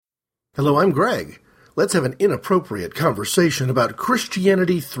Hello, I'm Greg. Let's have an inappropriate conversation about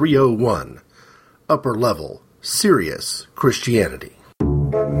Christianity 301. Upper level, serious Christianity.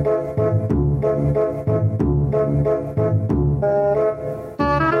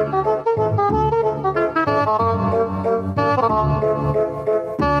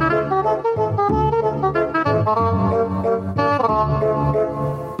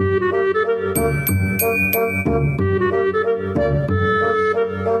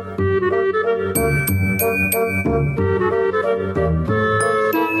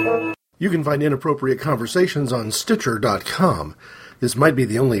 You can find Inappropriate Conversations on Stitcher.com. This might be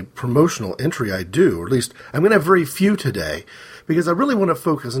the only promotional entry I do, or at least I'm going to have very few today, because I really want to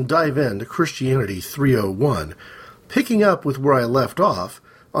focus and dive into Christianity 301, picking up with where I left off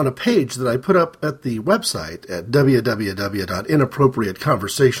on a page that I put up at the website at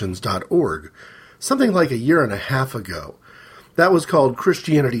www.inappropriateconversations.org, something like a year and a half ago. That was called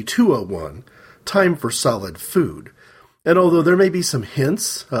Christianity 201, Time for Solid Food. And although there may be some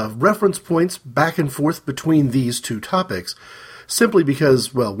hints of reference points back and forth between these two topics, simply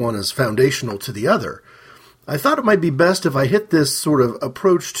because, well, one is foundational to the other, I thought it might be best if I hit this sort of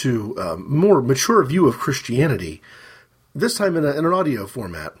approach to a more mature view of Christianity, this time in an audio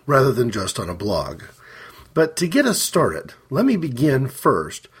format, rather than just on a blog. But to get us started, let me begin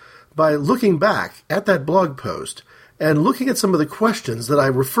first by looking back at that blog post and looking at some of the questions that I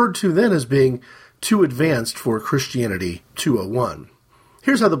referred to then as being too advanced for Christianity 201.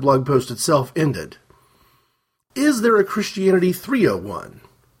 Here's how the blog post itself ended. Is there a Christianity 301?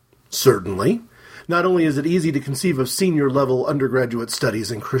 Certainly. Not only is it easy to conceive of senior-level undergraduate studies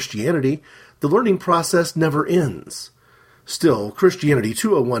in Christianity, the learning process never ends. Still, Christianity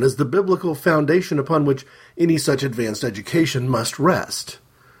 201 is the biblical foundation upon which any such advanced education must rest.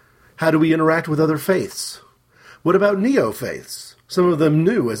 How do we interact with other faiths? What about neo-faiths? Some of them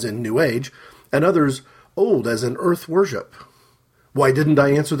new, as in New Age, and others old, as in earth worship. Why didn't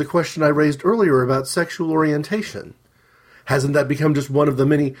I answer the question I raised earlier about sexual orientation? Hasn't that become just one of the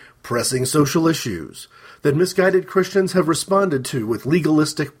many pressing social issues that misguided Christians have responded to with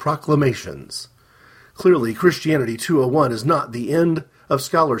legalistic proclamations? Clearly, Christianity 201 is not the end of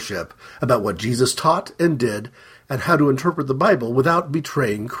scholarship about what Jesus taught and did and how to interpret the Bible without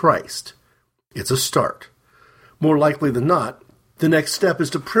betraying Christ. It's a start. More likely than not, the next step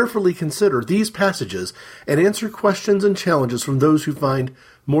is to prayerfully consider these passages and answer questions and challenges from those who find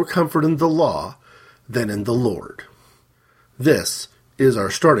more comfort in the law than in the Lord. This is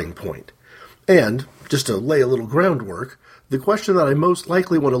our starting point. And, just to lay a little groundwork, the question that I most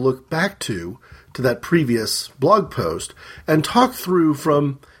likely want to look back to that previous blog post, and talk through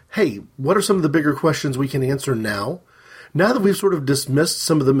from, hey, what are some of the bigger questions we can answer now? Now that we've sort of dismissed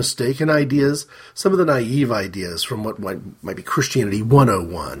some of the mistaken ideas, some of the naive ideas from what might be Christianity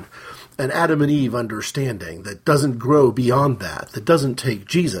 101, an Adam and Eve understanding that doesn't grow beyond that doesn't take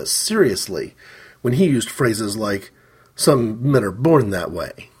Jesus seriously when he used phrases like, some men are born that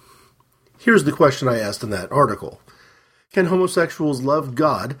way. Here's the question I asked in that article. Can homosexuals love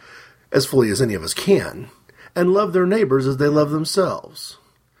God as fully as any of us can, and love their neighbors as they love themselves?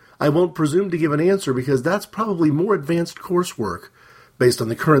 I won't presume to give an answer because that's probably more advanced coursework based on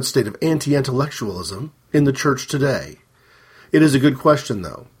the current state of anti-intellectualism in the church today. It is a good question,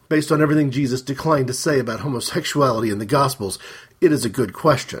 though. Based on everything Jesus declined to say about homosexuality in the Gospels, it is a good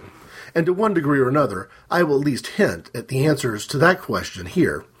question. And to one degree or another, I will at least hint at the answers to that question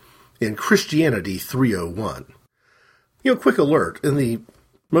here in Christianity 301. Quick alert, in the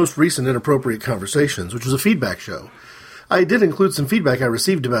most recent Inappropriate Conversations, which was a feedback show, I did include some feedback I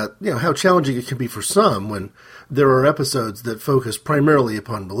received about, how challenging it can be for some when there are episodes that focus primarily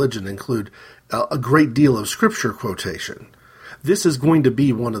upon religion, include a great deal of scripture quotation. This is going to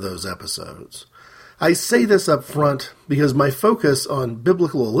be one of those episodes. I say this up front because my focus on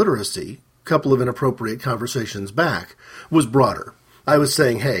biblical illiteracy, a couple of Inappropriate Conversations back, was broader. I was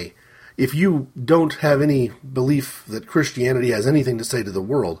saying, hey, if you don't have any belief that Christianity has anything to say to the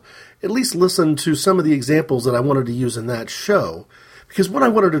world, at least listen to some of the examples that I wanted to use in that show, because what I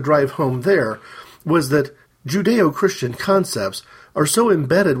wanted to drive home there was that Judeo-Christian concepts are so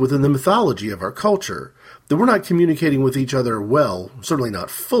embedded within the mythology of our culture that we're not communicating with each other well, certainly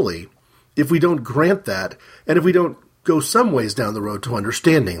not fully, if we don't grant that, and if we don't go some ways down the road to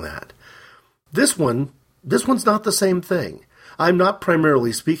understanding that. This one's not the same thing. I'm not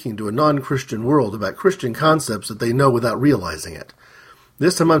primarily speaking to a non-Christian world about Christian concepts that they know without realizing it.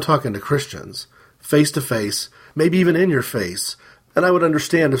 This time I'm talking to Christians, face-to-face, maybe even in your face, and I would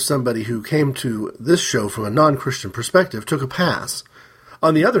understand if somebody who came to this show from a non-Christian perspective took a pass.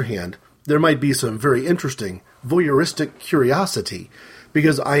 On the other hand, there might be some very interesting voyeuristic curiosity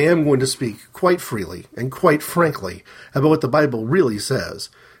because I am going to speak quite freely and quite frankly about what the Bible really says,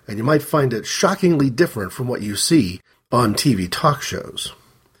 and you might find it shockingly different from what you see on TV talk shows.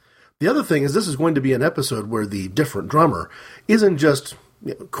 The other thing is this is going to be an episode where the different drummer isn't just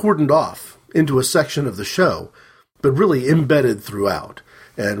cordoned off into a section of the show, but really embedded throughout.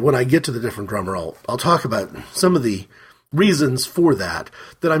 And when I get to the different drummer, I'll talk about some of the reasons for that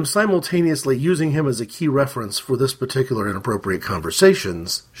I'm simultaneously using him as a key reference for this particular Inappropriate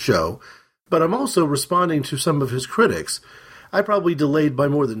Conversations show, but I'm also responding to some of his critics. I probably delayed by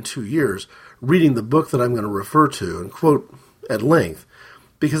more than 2 years reading the book that I'm going to refer to and quote at length,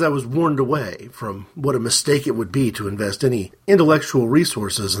 because I was warned away from what a mistake it would be to invest any intellectual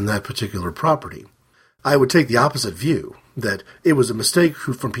resources in that particular property. I would take the opposite view, that it was a mistake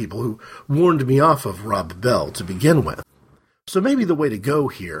from people who warned me off of Rob Bell to begin with. So maybe the way to go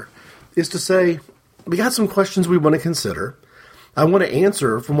here is to say, we got some questions we want to consider. I want to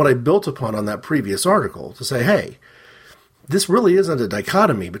answer from what I built upon on that previous article, to say, hey, this really isn't a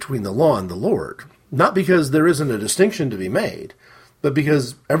dichotomy between the law and the Lord. Not because there isn't a distinction to be made, but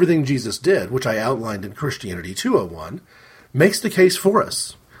because everything Jesus did, which I outlined in Christianity 201, makes the case for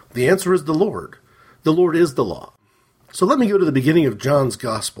us. The answer is the Lord. The Lord is the law. So let me go to the beginning of John's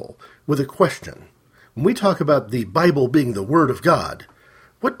Gospel with a question. When we talk about the Bible being the Word of God,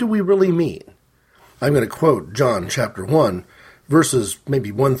 what do we really mean? I'm going to quote John chapter 1, verses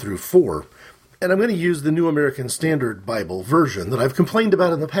maybe 1 through 4, and I'm going to use the New American Standard Bible version that I've complained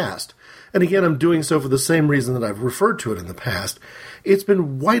about in the past. And again, I'm doing so for the same reason that I've referred to it in the past. It's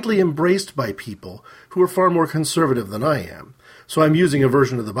been widely embraced by people who are far more conservative than I am. So I'm using a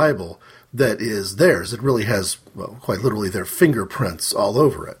version of the Bible that is theirs. It really has, well, quite literally their fingerprints all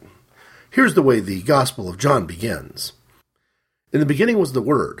over it. Here's the way the Gospel of John begins. In the beginning was the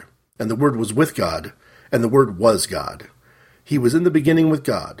Word, and the Word was with God, and the Word was God. He was in the beginning with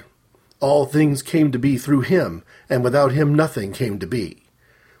God. All things came to be through him, and without him nothing came to be.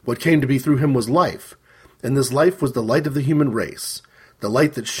 What came to be through him was life, and this life was the light of the human race, the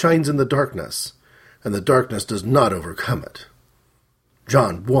light that shines in the darkness, and the darkness does not overcome it.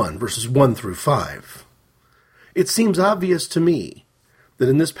 John 1, verses 1 through 5. It seems obvious to me that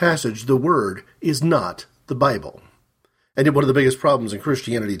in this passage the Word is not the Bible. And yet one of the biggest problems in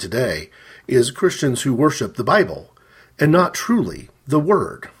Christianity today is Christians who worship the Bible and not truly the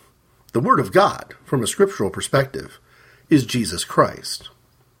Word. The Word of God, from a scriptural perspective, is Jesus Christ.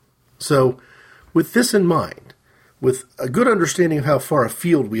 So, with this in mind, with a good understanding of how far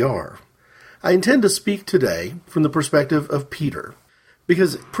afield we are, I intend to speak today from the perspective of Peter,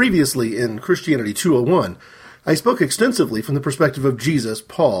 because previously in Christianity 201, I spoke extensively from the perspective of Jesus,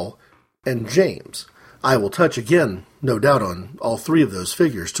 Paul, and James. I will touch again, no doubt, on all three of those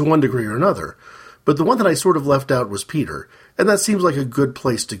figures to one degree or another, but the one that I sort of left out was Peter, and that seems like a good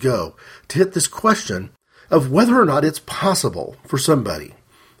place to go to hit this question of whether or not it's possible for somebody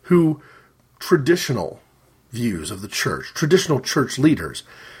who traditional views of the church, traditional church leaders,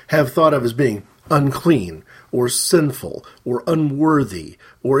 have thought of as being unclean or sinful or unworthy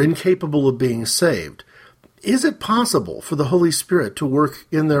or incapable of being saved. Is it possible for the Holy Spirit to work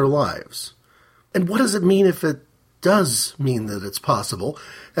in their lives? And what does it mean if it does mean that it's possible?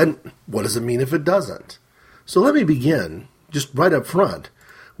 And what does it mean if it doesn't? So let me begin, just right up front,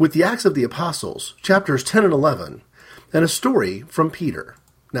 with the Acts of the Apostles, chapters 10 and 11, and a story from Peter.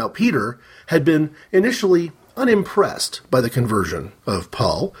 Now, Peter had been initially unimpressed by the conversion of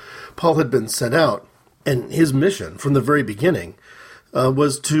Paul. Paul had been sent out, and his mission from the very beginning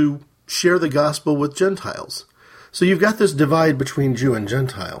was to share the gospel with Gentiles. So you've got this divide between Jew and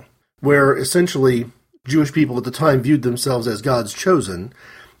Gentile, where essentially Jewish people at the time viewed themselves as God's chosen,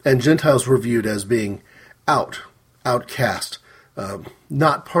 and Gentiles were viewed as being outcast,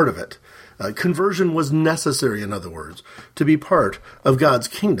 not part of it. Conversion was necessary, in other words, to be part of God's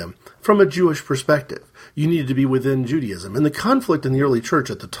kingdom from a Jewish perspective. You needed to be within Judaism. And the conflict in the early church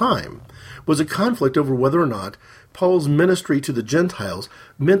at the time was a conflict over whether or not Paul's ministry to the Gentiles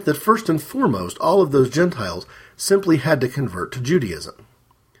meant that first and foremost, all of those Gentiles simply had to convert to Judaism.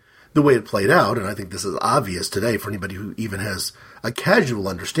 The way it played out, and I think this is obvious today for anybody who even has a casual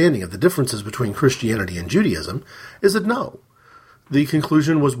understanding of the differences between Christianity and Judaism, is that no. The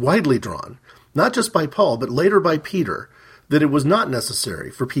conclusion was widely drawn, not just by Paul, but later by Peter, that it was not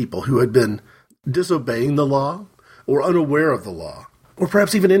necessary for people who had been disobeying the law or unaware of the law, or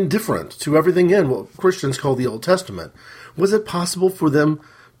perhaps even indifferent to everything in what Christians call the Old Testament. Was it possible for them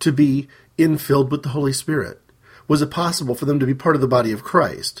to be infilled with the Holy Spirit? Was it possible for them to be part of the body of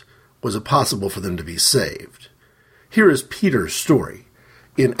Christ? Was it possible for them to be saved? Here is Peter's story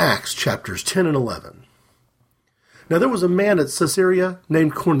in Acts chapters 10 and 11. Now there was a man at Caesarea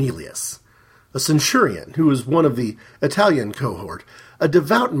named Cornelius, a centurion who was one of the Italian cohort, a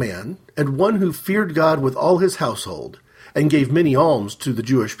devout man and one who feared God with all his household, and gave many alms to the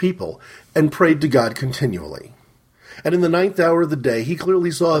Jewish people, and prayed to God continually. And in the 9th hour of the day he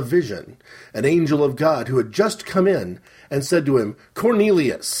clearly saw a vision, an angel of God who had just come in, and said to him,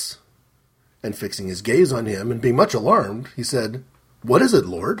 "Cornelius!" And fixing his gaze on him, and being much alarmed, he said, "What is it,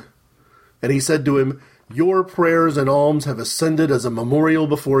 Lord?" And he said to him, "Your prayers and alms have ascended as a memorial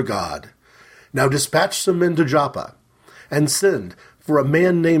before God. Now dispatch some men to Joppa, and send for a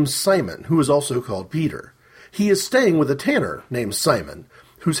man named Simon, who is also called Peter. He is staying with a tanner named Simon,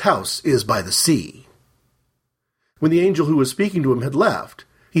 whose house is by the sea." When the angel who was speaking to him had left,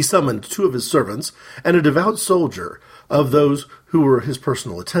 he summoned 2 of his servants and a devout soldier of those who were his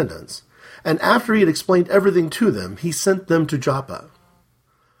personal attendants. And after he had explained everything to them, he sent them to Joppa.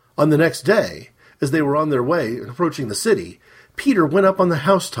 On the next day, as they were on their way and approaching the city, Peter went up on the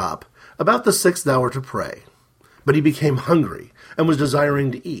housetop about the 6th hour to pray. But he became hungry and was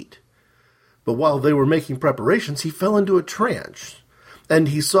desiring to eat. But while they were making preparations, he fell into a trance, and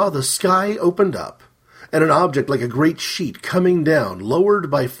he saw the sky opened up, and an object like a great sheet coming down,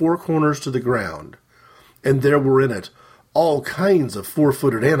 lowered by 4 corners to the ground. And there were in it all kinds of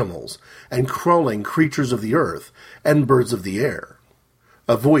 4-footed animals, and crawling creatures of the earth, and birds of the air.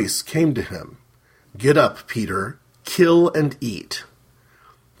 A voice came to him, "Get up, Peter, kill and eat."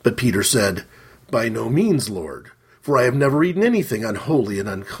 But Peter said, "By no means, Lord, for I have never eaten anything unholy and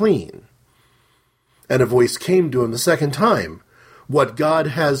unclean." And a voice came to him the second time, "What God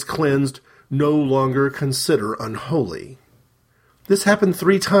has cleansed, no longer consider unholy." This happened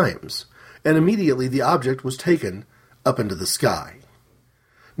 3 times, and immediately the object was taken up into the sky.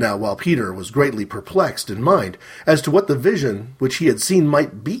 Now, while Peter was greatly perplexed in mind as to what the vision which he had seen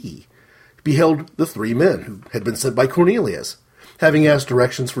might be, he beheld the 3 men who had been sent by Cornelius. Having asked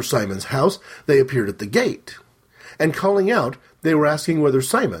directions for Simon's house, they appeared at the gate. And calling out, they were asking whether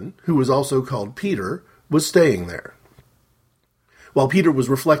Simon, who was also called Peter, was staying there. While Peter was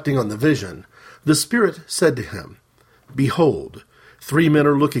reflecting on the vision, the Spirit said to him, "Behold, 3 men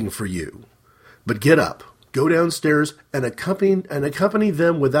are looking for you. But get up, go downstairs, and accompany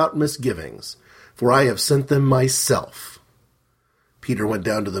them without misgivings, for I have sent them myself." Peter went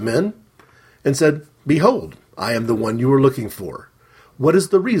down to the men and said, "Behold, I am the one you are looking for. What is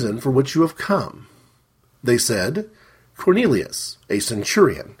the reason for which you have come?" They said, "Cornelius, a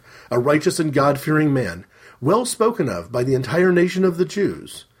centurion, a righteous and God-fearing man, well spoken of by the entire nation of the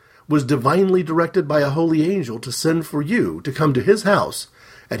Jews, was divinely directed by a holy angel to send for you to come to his house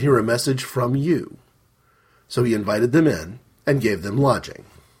and hear a message from you." So he invited them in and gave them lodging.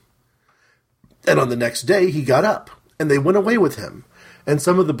 And on the next day he got up, and they went away with him, and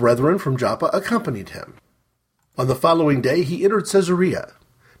some of the brethren from Joppa accompanied him. On the following day he entered Caesarea.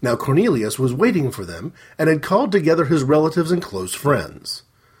 Now Cornelius was waiting for them, and had called together his relatives and close friends.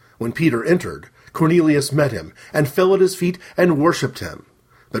 When Peter entered, Cornelius met him, and fell at his feet, and worshipped him.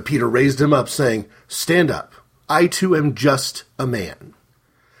 But Peter raised him up, saying, "Stand up, I too am just a man."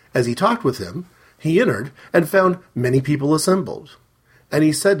 As he talked with him, he entered, and found many people assembled. And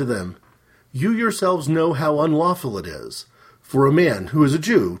he said to them, "You yourselves know how unlawful it is for a man who is a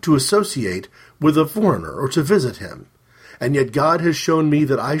Jew to associate with a foreigner or to visit him. And yet God has shown me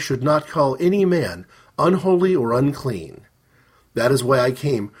that I should not call any man unholy or unclean. That is why I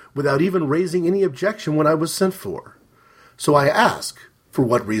came, without even raising any objection when I was sent for. So I ask, for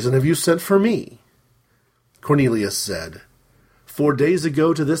what reason have you sent for me?" Cornelius said, 4 days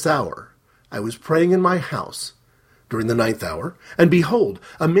ago to this hour, I was praying in my house during the 9th hour, and behold,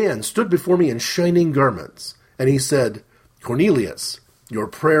 a man stood before me in shining garments. And he said, "Cornelius, your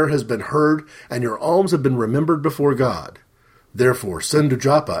prayer has been heard, and your alms have been remembered before God. Therefore send to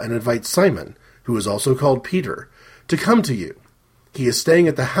Joppa and invite Simon, who is also called Peter, to come to you. He is staying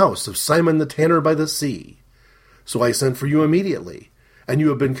at the house of Simon the tanner by the sea. So I sent for you immediately, and you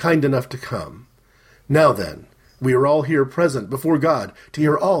have been kind enough to come. Now then, we are all here present before God to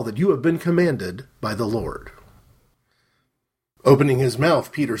hear all that you have been commanded by the Lord." Opening his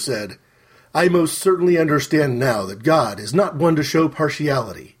mouth, Peter said, "I most certainly understand now that God is not one to show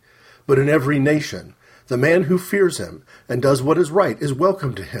partiality, but in every nation the man who fears him and does what is right is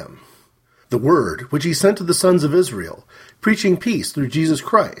welcome to him. The word which he sent to the sons of Israel, preaching peace through Jesus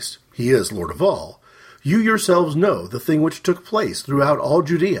Christ, he is Lord of all, you yourselves know the thing which took place throughout all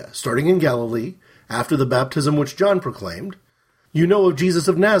Judea, starting in Galilee, after the baptism which John proclaimed. You know of Jesus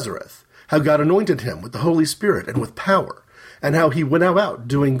of Nazareth, how God anointed him with the Holy Spirit and with power, and how he went out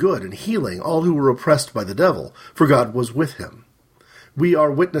doing good and healing all who were oppressed by the devil, for God was with him. We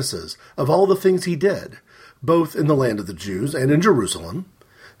are witnesses of all the things he did, both in the land of the Jews and in Jerusalem.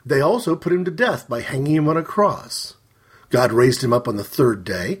 They also put him to death by hanging him on a cross. God raised him up on the third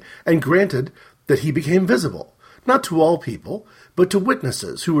day and granted that he became visible, not to all people, but to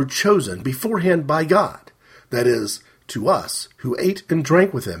witnesses who were chosen beforehand by God, that is, to us who ate and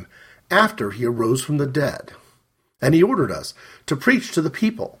drank with him after he arose from the dead. And he ordered us to preach to the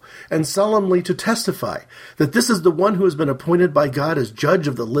people and solemnly to testify that this is the one who has been appointed by God as judge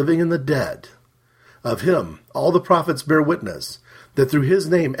of the living and the dead. Of him all the prophets bear witness that through his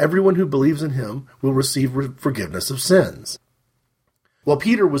name everyone who believes in him will receive forgiveness of sins. While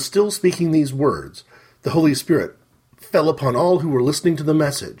Peter was still speaking these words, the Holy Spirit fell upon all who were listening to the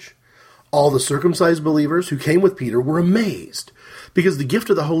message. All the circumcised believers who came with Peter were amazed, because the gift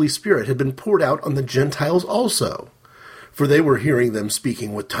of the Holy Spirit had been poured out on the Gentiles also, for they were hearing them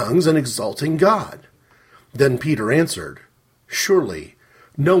speaking with tongues and exalting God. Then Peter answered, "Surely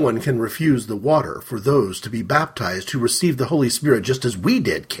no one can refuse the water for those to be baptized who receive the Holy Spirit just as we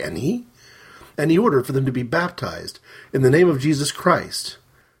did, can he?" And he ordered for them to be baptized in the name of Jesus Christ.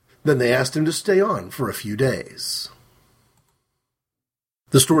 Then they asked him to stay on for a few days.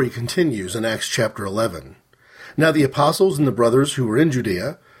 The story continues in Acts chapter 11. Now the apostles and the brothers who were in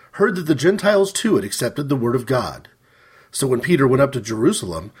Judea heard that the Gentiles too had accepted the word of God. So when Peter went up to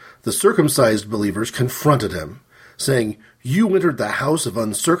Jerusalem, the circumcised believers confronted him, saying, "You entered the house of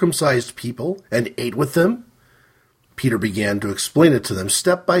uncircumcised people and ate with them?" Peter began to explain it to them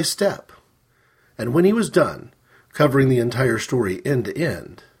step by step. And when he was done, covering the entire story end to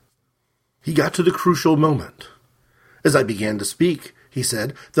end, he got to the crucial moment. "As I began to speak," he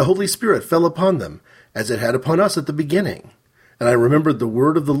said, "the Holy Spirit fell upon them, as it had upon us at the beginning. And I remembered the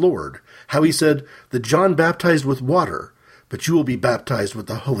word of the Lord, how he said that John baptized with water, but you will be baptized with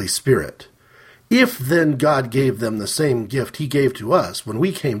the Holy Spirit. If then God gave them the same gift he gave to us when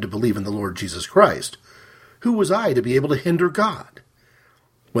we came to believe in the Lord Jesus Christ, who was I to be able to hinder God?"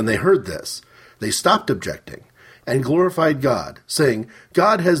 When they heard this, they stopped objecting and glorified God, saying,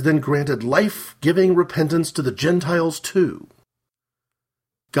 "God has then granted life-giving repentance to the Gentiles too."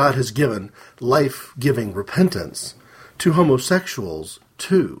 God has given life-giving repentance to homosexuals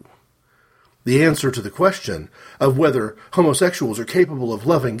too. The answer to the question of whether homosexuals are capable of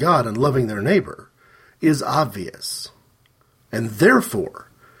loving God and loving their neighbor is obvious. And therefore,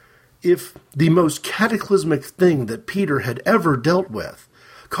 if the most cataclysmic thing that Peter had ever dealt with,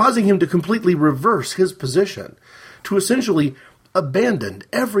 causing him to completely reverse his position, to essentially abandon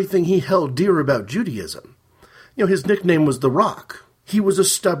everything he held dear about Judaism, his nickname was the Rock. He was a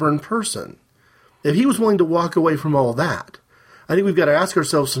stubborn person. If he was willing to walk away from all that, I think we've got to ask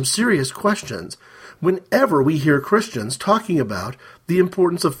ourselves some serious questions whenever we hear Christians talking about the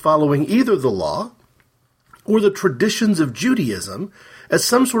importance of following either the law or the traditions of Judaism as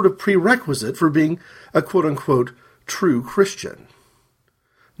some sort of prerequisite for being a quote-unquote true Christian.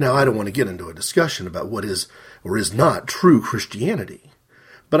 Now, I don't want to get into a discussion about what is or is not true Christianity,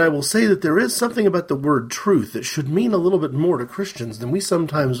 but I will say that there is something about the word truth that should mean a little bit more to Christians than we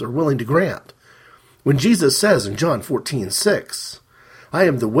sometimes are willing to grant. When Jesus says in John 14:6, "I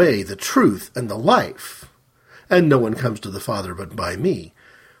am the way, the truth, and the life, and no one comes to the Father but by me,"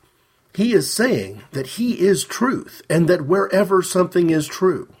 he is saying that he is truth, and that wherever something is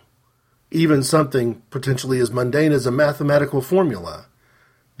true, even something potentially as mundane as a mathematical formula,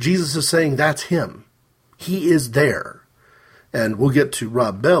 Jesus is saying that's him. He is there. And we'll get to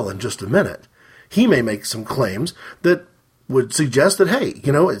Rob Bell in just a minute. He may make some claims that would suggest that, hey,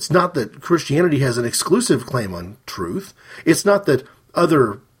 it's not that Christianity has an exclusive claim on truth. It's not that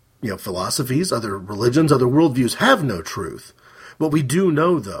other, philosophies, other religions, other worldviews have no truth. What we do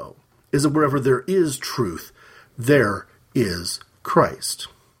know, though, is that wherever there is truth, there is Christ.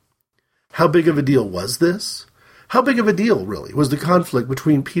 How big of a deal was this? How big of a deal, really, was the conflict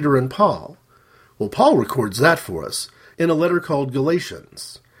between Peter and Paul? Well, Paul records that for us in a letter called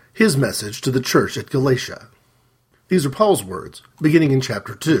Galatians, his message to the church at Galatia. These are Paul's words, beginning in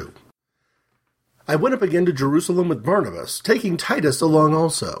chapter 2. "I went up again to Jerusalem with Barnabas, taking Titus along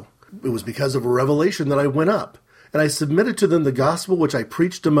also. It was because of a revelation that I went up, and I submitted to them the gospel which I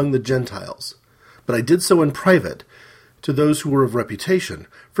preached among the Gentiles. But I did so in private, to those who were of reputation,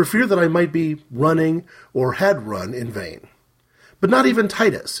 for fear that I might be running or had run in vain. But not even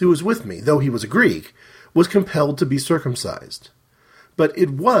Titus, who was with me, though he was a Greek, was compelled to be circumcised. But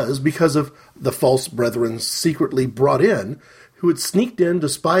it was because of the false brethren secretly brought in, who had sneaked in to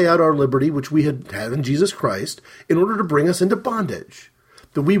spy out our liberty which we had in Jesus Christ, in order to bring us into bondage,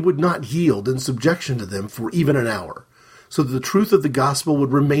 that we would not yield in subjection to them for even an hour, so that the truth of the gospel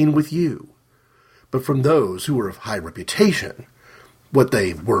would remain with you. But from those who were of high reputation, What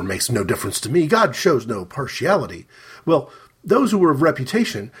they were makes no difference to me. God shows no partiality. Well, those who were of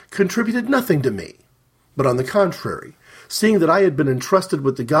reputation contributed nothing to me. But on the contrary, seeing that I had been entrusted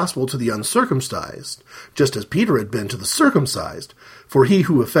with the gospel to the uncircumcised, just as Peter had been to the circumcised, for he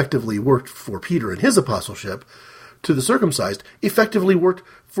who effectively worked for Peter in his apostleship to the circumcised effectively worked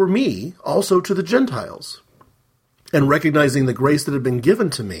for me also to the Gentiles. And recognizing the grace that had been given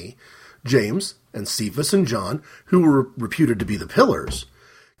to me, James and Cephas and John, who were reputed to be the pillars,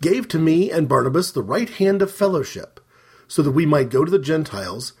 gave to me and Barnabas the right hand of fellowship, so that we might go to the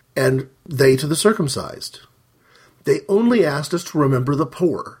Gentiles and they to the circumcised. They only asked us to remember the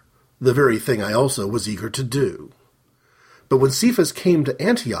poor, the very thing I also was eager to do. But when Cephas came to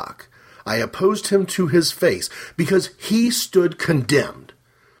Antioch, I opposed him to his face, because he stood condemned.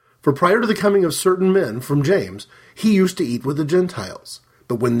 For prior to the coming of certain men from James, he used to eat with the Gentiles.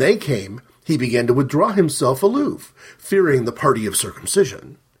 But when they came, he began to withdraw himself aloof, fearing the party of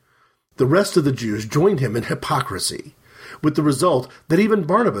circumcision. The rest of the Jews joined him in hypocrisy, with the result that even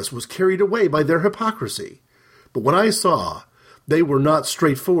Barnabas was carried away by their hypocrisy. But when I saw they were not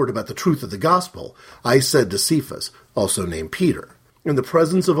straightforward about the truth of the gospel, I said to Cephas, also named Peter, in the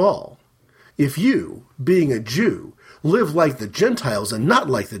presence of all, if you, being a Jew, live like the Gentiles and not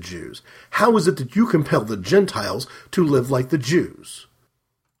like the Jews, how is it that you compel the Gentiles to live like the Jews?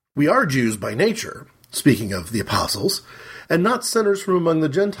 We are Jews by nature, speaking of the apostles, and not sinners from among the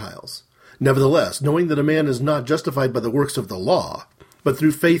Gentiles. Nevertheless, knowing that a man is not justified by the works of the law, but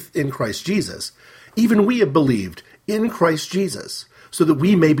through faith in Christ Jesus, even we have believed in Christ Jesus, so that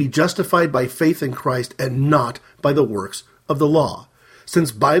we may be justified by faith in Christ and not by the works of the law,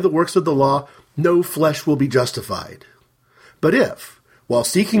 since by the works of the law no flesh will be justified. But if, while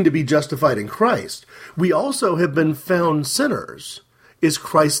seeking to be justified in Christ, we also have been found sinners, is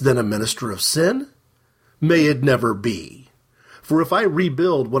Christ then a minister of sin? May it never be. For if I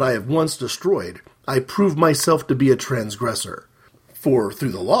rebuild what I have once destroyed, I prove myself to be a transgressor. For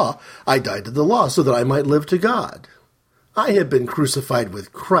through the law I died to the law, so that I might live to God. I have been crucified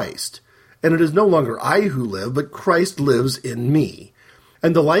with Christ, and it is no longer I who live, but Christ lives in me.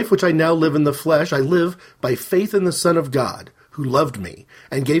 And the life which I now live in the flesh, I live by faith in the Son of God, who loved me,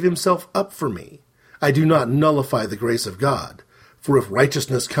 and gave himself up for me. I do not nullify the grace of God. For if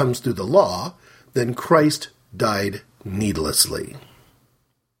righteousness comes through the law, then Christ died needlessly.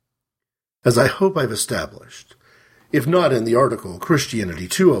 As I hope I've established, if not in the article Christianity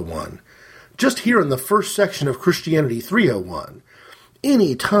 201, just here in the first section of Christianity 301,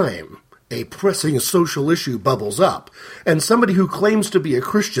 any time a pressing social issue bubbles up, and somebody who claims to be a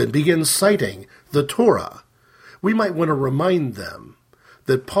Christian begins citing the Torah, we might want to remind them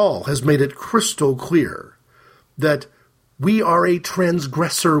that Paul has made it crystal clear that we are a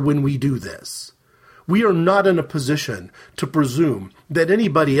transgressor when we do this. We are not in a position to presume that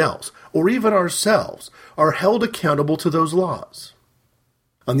anybody else, or even ourselves, are held accountable to those laws.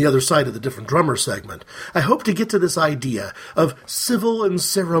 On the other side of the different drummer segment, I hope to get to this idea of civil and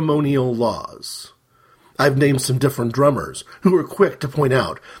ceremonial laws. I've named some different drummers who are quick to point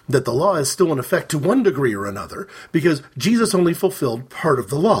out that the law is still in effect to one degree or another because Jesus only fulfilled part of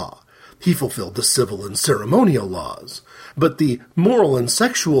the law. He fulfilled the civil and ceremonial laws, but the moral and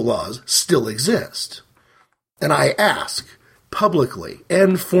sexual laws still exist. And I ask, publicly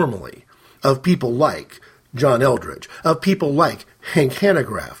and formally, of people like John Eldridge, of people like Hank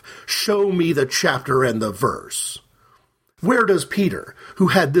Hanegraaff, show me the chapter and the verse. Where does Peter, who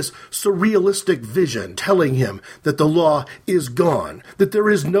had this surrealistic vision telling him that the law is gone, that there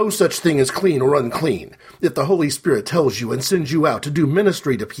is no such thing as clean or unclean, that the Holy Spirit tells you and sends you out to do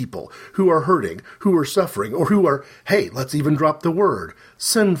ministry to people who are hurting, who are suffering, or who are, hey, let's even drop the word,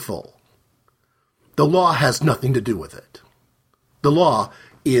 sinful? The law has nothing to do with it. The law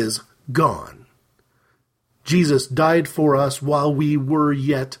is gone. Jesus died for us while we were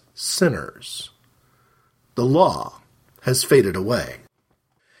yet sinners. The law has faded away.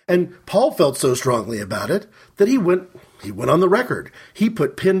 And Paul felt so strongly about it that he went on the record. He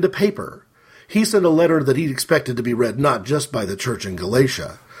put pen to paper. He sent a letter that he expected to be read not just by the church in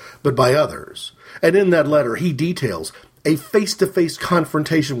Galatia, but by others. And in that letter, he details a face-to-face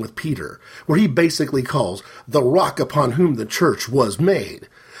confrontation with Peter, where he basically calls the rock upon whom the church was made,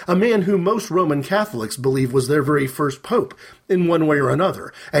 a man who most Roman Catholics believe was their very first pope in one way or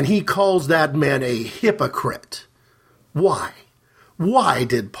another, and he calls that man a hypocrite. Why? Why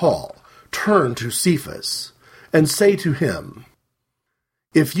did Paul turn to Cephas and say to him,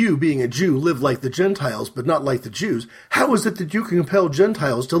 if you, being a Jew, live like the Gentiles but not like the Jews, how is it that you can compel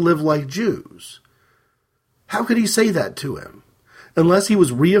Gentiles to live like Jews? How could he say that to him? Unless he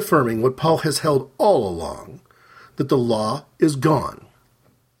was reaffirming what Paul has held all along, that the law is gone.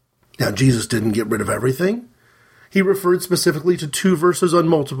 Now, Jesus didn't get rid of everything. He referred specifically to 2 verses on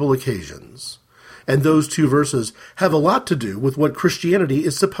multiple occasions. And those 2 verses have a lot to do with what Christianity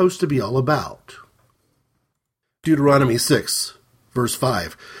is supposed to be all about. Deuteronomy 6, verse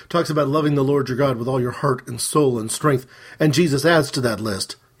 5, talks about loving the Lord your God with all your heart and soul and strength, and Jesus adds to that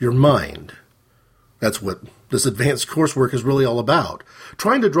list, your mind. That's what this advanced coursework is really all about,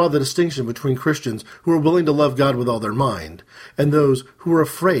 trying to draw the distinction between Christians who are willing to love God with all their mind and those who are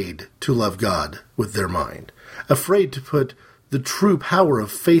afraid to love God with their mind, afraid to put the true power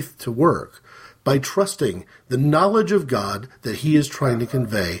of faith to work by trusting the knowledge of God that he is trying to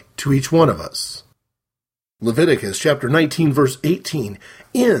convey to each one of us. Leviticus chapter 19, verse 18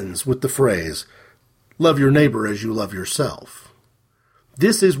 ends with the phrase, love your neighbor as you love yourself.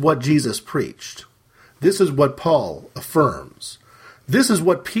 This is what Jesus preached. This is what Paul affirms. This is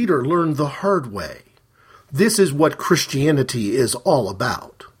what Peter learned the hard way. This is what Christianity is all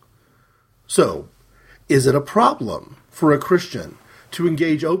about. So, is it a problem for a Christian to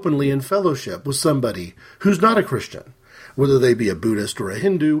engage openly in fellowship with somebody who's not a Christian, whether they be a Buddhist or a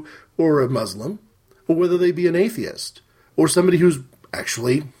Hindu or a Muslim, or whether they be an atheist, or somebody who's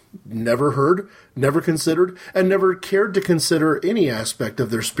actually never heard, never considered, and never cared to consider any aspect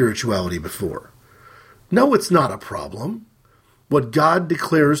of their spirituality before? No, it's not a problem. What God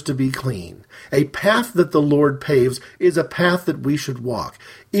declares to be clean, a path that the Lord paves, is a path that we should walk,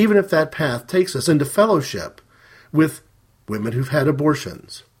 even if that path takes us into fellowship with women who've had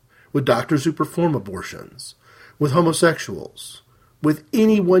abortions, with doctors who perform abortions, with homosexuals, with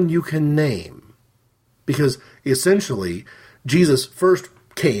anyone you can name. Because essentially, Jesus first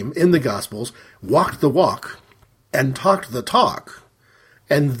came in the Gospels, walked the walk, and talked the talk,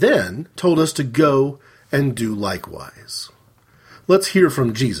 and then told us to go and do likewise. Let's hear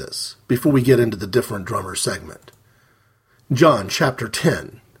from Jesus before we get into the different drummer segment. John chapter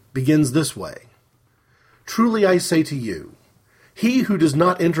 10 begins this way. Truly I say to you, he who does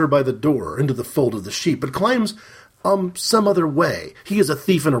not enter by the door into the fold of the sheep, but climbs some other way, he is a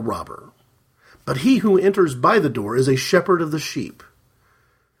thief and a robber. But he who enters by the door is a shepherd of the sheep.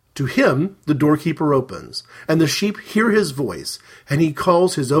 To him the doorkeeper opens, and the sheep hear his voice, and he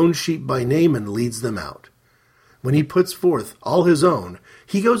calls his own sheep by name and leads them out. When he puts forth all his own,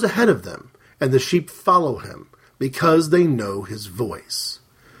 he goes ahead of them, and the sheep follow him, because they know his voice.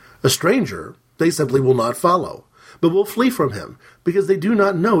 A stranger they simply will not follow, but will flee from him, because they do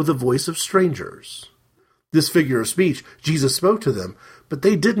not know the voice of strangers. This figure of speech Jesus spoke to them, but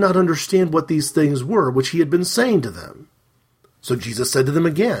they did not understand what these things were which he had been saying to them. So Jesus said to them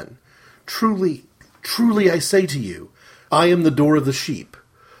again, Truly, truly I say to you, I am the door of the sheep.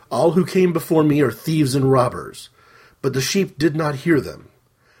 All who came before me are thieves and robbers, but the sheep did not hear them.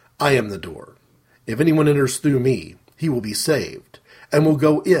 I am the door. If anyone enters through me, he will be saved, and will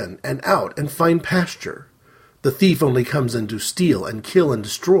go in and out and find pasture. The thief only comes in to steal and kill and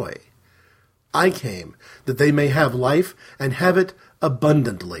destroy. I came that they may have life and have it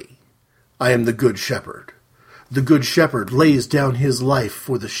abundantly. I am the good shepherd. The good shepherd lays down his life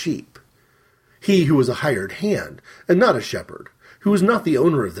for the sheep. He who is a hired hand, and not a shepherd, who is not the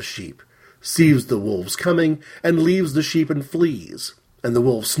owner of the sheep, sees the wolves coming, and leaves the sheep and flees, and the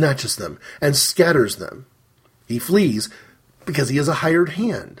wolf snatches them, and scatters them. He flees because he is a hired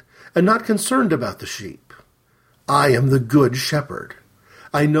hand, and not concerned about the sheep. I am the good shepherd.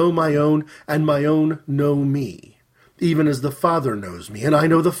 I know my own, and my own know me, even as the Father knows me, and I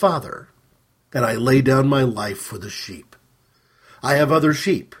know the Father, and I lay down my life for the sheep. I have other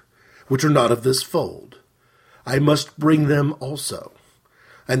sheep, which are not of this fold. I must bring them also,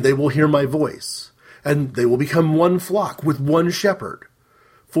 and they will hear my voice, and they will become one flock with one shepherd.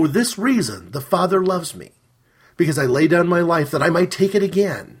 For this reason the Father loves me, because I lay down my life that I might take it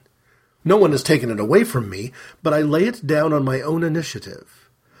again. No one has taken it away from me, but I lay it down on my own initiative.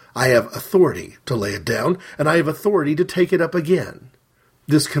 I have authority to lay it down, and I have authority to take it up again.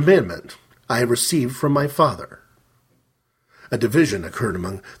 This commandment I have received from my Father. A division occurred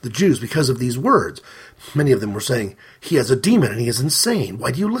among the Jews because of these words. Many of them were saying, he has a demon and he is insane.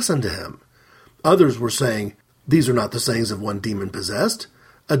 Why do you listen to him? Others were saying, these are not the sayings of one demon-possessed.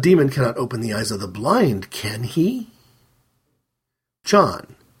 A demon cannot open the eyes of the blind, can he?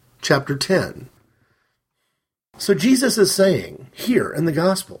 John chapter 10. So Jesus is saying here in the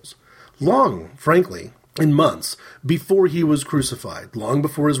Gospels, long, frankly, in months before he was crucified, long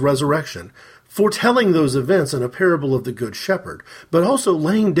before his resurrection, foretelling those events in a parable of the Good Shepherd, but also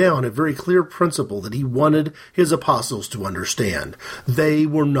laying down a very clear principle that he wanted his apostles to understand. They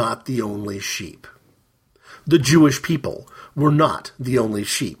were not the only sheep. The Jewish people were not the only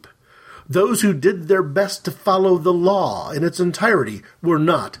sheep. Those who did their best to follow the law in its entirety were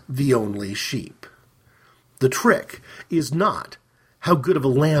not the only sheep. The trick is not, how good of a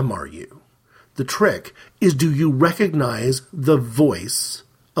lamb are you? The trick is, do you recognize the voice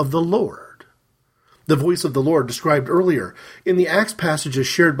of the Lord? The voice of the Lord, described earlier in the Acts passages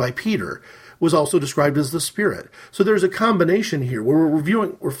shared by Peter, was also described as the Spirit. So there's a combination here where we're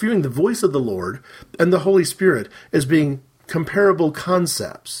viewing the voice of the Lord and the Holy Spirit as being comparable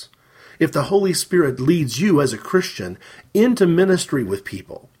concepts. If the Holy Spirit leads you as a Christian into ministry with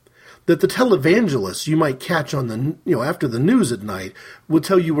people, that the televangelists you might catch on the after the news at night would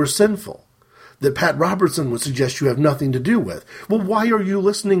tell you were sinful, that Pat Robertson would suggest you have nothing to do with. Well, why are you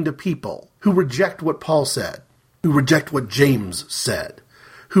listening to people who reject what Paul said, who reject what James said,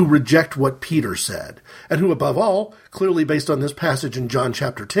 who reject what Peter said, and who, above all, clearly based on this passage in John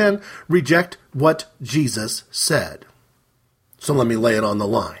chapter 10, reject what Jesus said? So let me lay it on the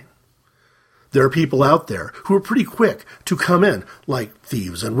line. There are people out there who are pretty quick to come in, like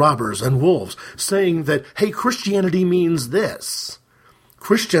thieves and robbers and wolves, saying that, hey, Christianity means this.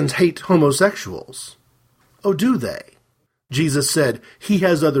 Christians hate homosexuals. Oh, do they? Jesus said, he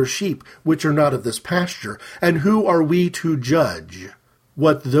has other sheep which are not of this pasture, and who are we to judge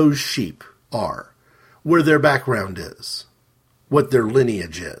what those sheep are, where their background is, what their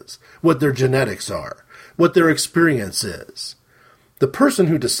lineage is, what their genetics are, what their experience is? The person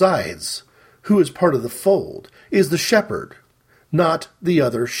who decides who is part of the fold is the shepherd, not the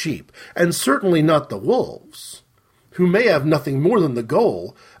other sheep, and certainly not the wolves, who may have nothing more than the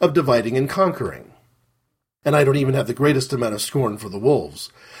goal of dividing and conquering. And I don't even have the greatest amount of scorn for the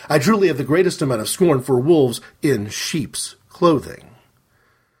wolves. I truly have the greatest amount of scorn for wolves in sheep's clothing,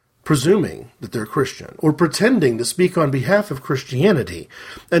 presuming that they're Christian, or pretending to speak on behalf of Christianity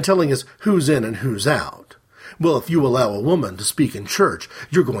and telling us who's in and who's out. Well, if you allow a woman to speak in church,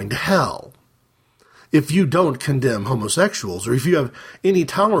 you're going to hell. If you don't condemn homosexuals, or if you have any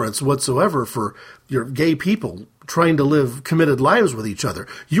tolerance whatsoever for your gay people trying to live committed lives with each other,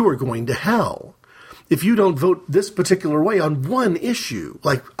 you are going to hell. If you don't vote this particular way on one issue,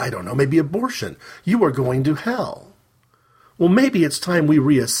 like, I don't know, maybe abortion, you are going to hell. Well, maybe it's time we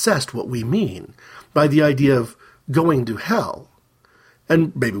reassessed what we mean by the idea of going to hell.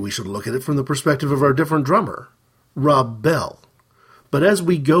 And maybe we should look at it from the perspective of our different drummer, Rob Bell. But as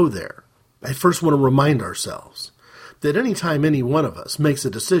we go there, I first want to remind ourselves that any time any one of us makes a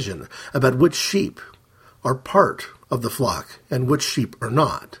decision about which sheep are part of the flock and which sheep are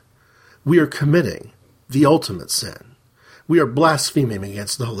not, we are committing the ultimate sin. We are blaspheming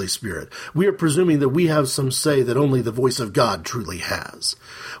against the Holy Spirit. We are presuming that we have some say that only the voice of God truly has.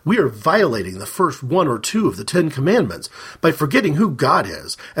 We are violating the first one or two of the 10 Commandments by forgetting who God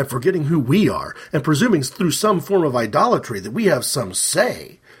is and forgetting who we are and presuming through some form of idolatry that we have some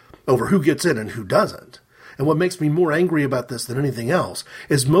say over who gets in and who doesn't. And what makes me more angry about this than anything else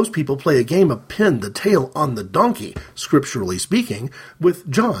is most people play a game of pin the tail on the donkey, scripturally speaking, with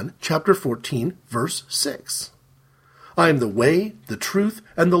John chapter 14, verse 6. I am the way, the truth,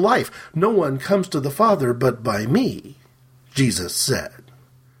 and the life. No one comes to the Father but by me, Jesus said.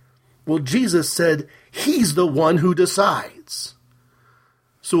 Well, Jesus said he's the one who decides.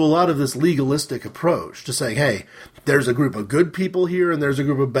 So a lot of this legalistic approach to saying, hey, there's a group of good people here and there's a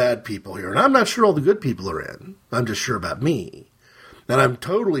group of bad people here. And I'm not sure all the good people are in. I'm just sure about me. And I'm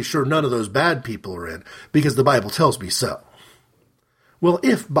totally sure none of those bad people are in because the Bible tells me so. Well,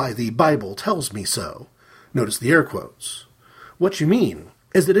 if by the Bible tells me so, notice the air quotes. What you mean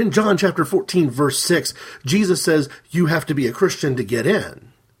is that in John chapter 14, verse 6, Jesus says you have to be a Christian to get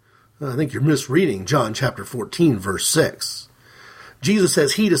in. I think you're misreading John chapter 14, verse 6. Jesus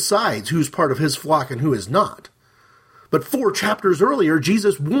says he decides who's part of his flock and who is not. But 4 chapters earlier,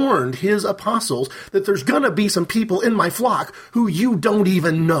 Jesus warned his apostles that there's going to be some people in my flock who you don't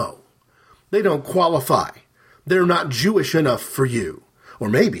even know. They don't qualify. They're not Jewish enough for you. Or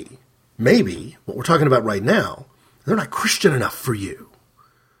maybe, what we're talking about right now, they're not Christian enough for you.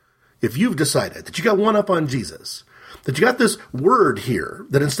 If you've decided that you got one up on Jesus, that you got this word here,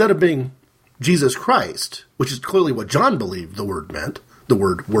 that instead of being Jesus Christ, which is clearly what John believed the word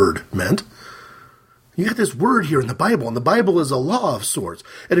meant, you got this word here in the Bible, and the Bible is a law of sorts.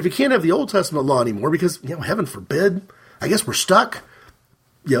 And if you can't have the Old Testament law anymore, because, heaven forbid, I guess we're stuck.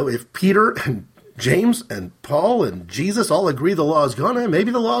 If Peter and James and Paul and Jesus all agree the law is gone, maybe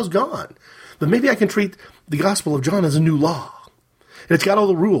the law is gone. But maybe I can treat the Gospel of John as a new law. And it's got all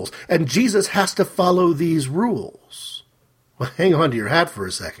the rules. And Jesus has to follow these rules. Well, hang on to your hat for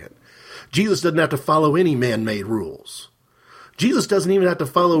a second. Jesus doesn't have to follow any man-made rules. Jesus doesn't even have to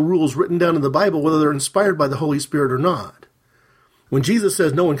follow rules written down in the Bible, whether they're inspired by the Holy Spirit or not. When Jesus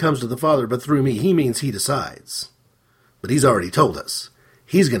says no one comes to the Father but through me, he means he decides. But he's already told us.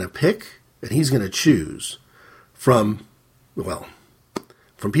 He's going to pick and he's going to choose from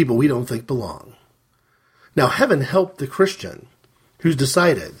people we don't think belong. Now, heaven help the Christian who's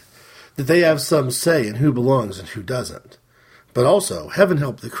decided that they have some say in who belongs and who doesn't. But also, heaven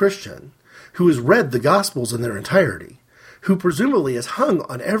help the Christian who has read the Gospels in their entirety, who presumably has hung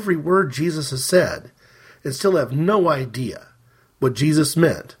on every word Jesus has said, and still have no idea what Jesus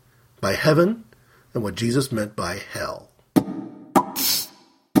meant by heaven and what Jesus meant by hell.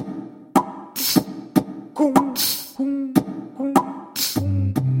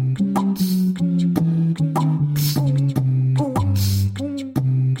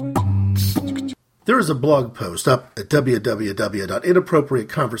 There is a blog post up at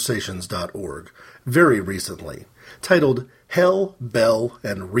www.inappropriateconversations.org very recently titled Hell, Bell,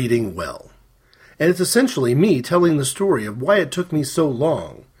 and Reading Well. And it's essentially me telling the story of why it took me so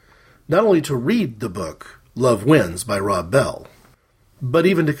long not only to read the book Love Wins by Rob Bell, but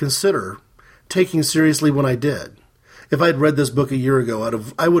even to consider taking seriously when I did. If I had read this book a year ago,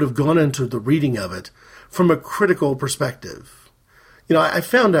 I would have gone into the reading of it from a critical perspective. I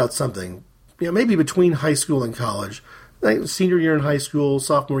found out something, maybe between high school and college, like senior year in high school,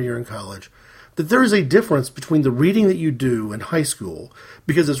 sophomore year in college, that there is a difference between the reading that you do in high school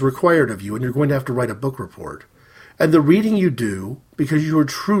because it's required of you and you're going to have to write a book report, and the reading you do because you are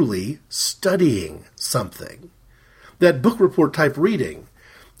truly studying something. That book report type reading,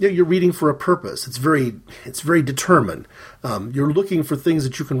 you're reading for a purpose. It's very determined. You're looking for things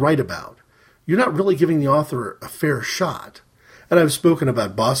that you can write about. You're not really giving the author a fair shot. And I've spoken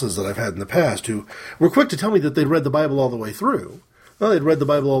about bosses that I've had in the past who were quick to tell me that they'd read the Bible all the way through. Well, they'd read the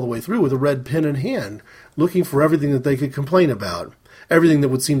Bible all the way through with a red pen in hand, looking for everything that they could complain about, everything that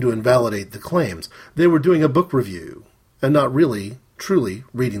would seem to invalidate the claims. They were doing a book review and not really, truly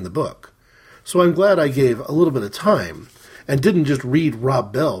reading the book. So I'm glad I gave a little bit of time and didn't just read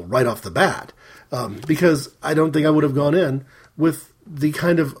Rob Bell right off the bat, because I don't think I would have gone in with the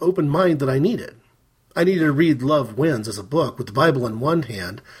kind of open mind that I needed. I needed to read Love Wins as a book with the Bible in one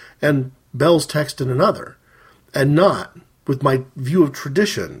hand and Bell's text in another, and not with my view of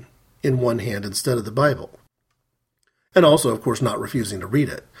tradition in one hand instead of the Bible. And also, of course, not refusing to read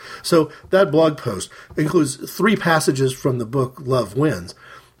it. So that blog post includes 3 passages from the book Love Wins,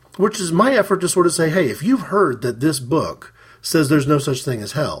 which is my effort to sort of say, hey, if you've heard that this book says there's no such thing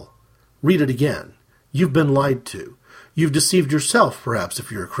as hell, read it again. You've been lied to. You've deceived yourself, perhaps,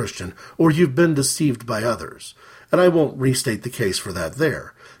 if you're a Christian, or you've been deceived by others. And I won't restate the case for that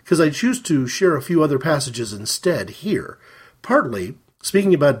there, because I choose to share a few other passages instead here, partly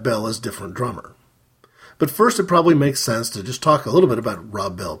speaking about Bell as different drummer. But first, it probably makes sense to just talk a little bit about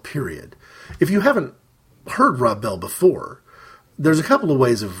Rob Bell, period. If you haven't heard Rob Bell before, there's a couple of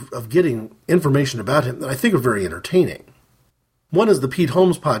ways of getting information about him that I think are very entertaining. One is the Pete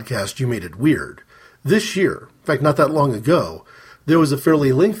Holmes podcast, You Made It Weird. This year, in fact, not that long ago, there was a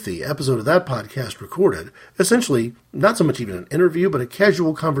fairly lengthy episode of that podcast recorded, essentially not so much even an interview, but a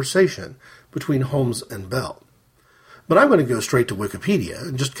casual conversation between Holmes and Bell. But I'm going to go straight to Wikipedia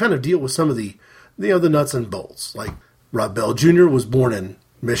and just kind of deal with some of the nuts and bolts. Like, Rob Bell Jr. was born in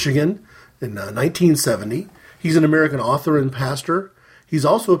Michigan in 1970. He's an American author and pastor. He's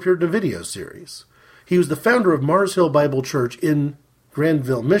also appeared in a video series. He was the founder of Mars Hill Bible Church in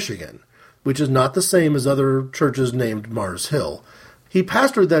Grandville, Michigan, which is not the same as other churches named Mars Hill. He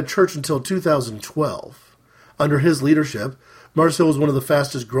pastored that church until 2012. Under his leadership, Mars Hill was one of the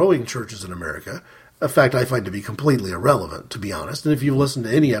fastest growing churches in America, a fact I find to be completely irrelevant, to be honest. And if you've listened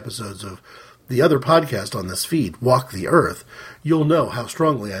to any episodes of the other podcast on this feed, Walk the Earth, you'll know how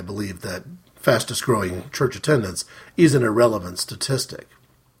strongly I believe that fastest growing church attendance is an irrelevant statistic.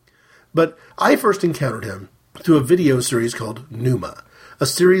 But I first encountered him through a video series called Pneuma, a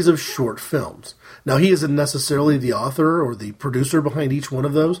series of short films. Now, he isn't necessarily the author or the producer behind each one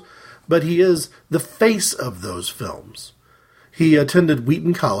of those, but he is the face of those films. He attended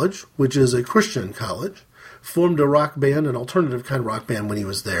Wheaton College, which is a Christian college, formed a rock band, an alternative kind of rock band when he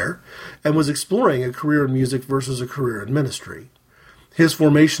was there, and was exploring a career in music versus a career in ministry. His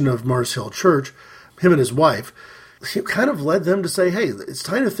formation of Mars Hill Church, him and his wife, it kind of led them to say, hey, it's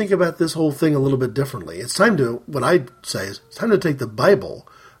time to think about this whole thing a little bit differently. It's time to, what I'd say is, it's time to take the Bible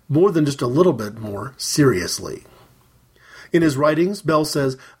more than just a little bit more seriously. In his writings, Bell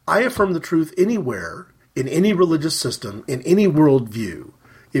says, I affirm the truth anywhere, in any religious system, in any worldview.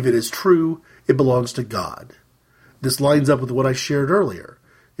 If it is true, it belongs to God. This lines up with what I shared earlier.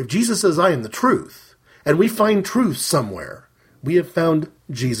 If Jesus says, I am the truth, and we find truth somewhere, we have found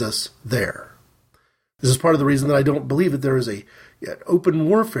Jesus there. This is part of the reason that I don't believe that there is an open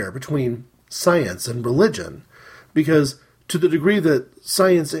warfare between science and religion, because to the degree that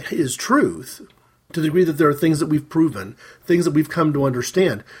science is truth, to the degree that there are things that we've proven, things that we've come to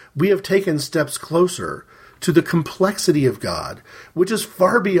understand, we have taken steps closer to the complexity of God, which is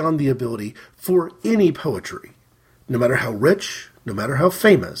far beyond the ability for any poetry, no matter how rich, no matter how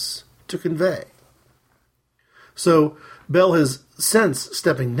famous, to convey. So Bell has, since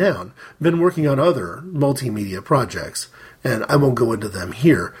stepping down, been working on other multimedia projects, and I won't go into them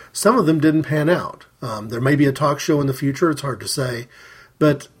here. Some of them didn't pan out. There may be a talk show in the future, it's hard to say,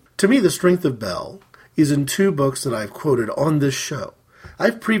 but to me the strength of Bell is in two books that I've quoted on this show.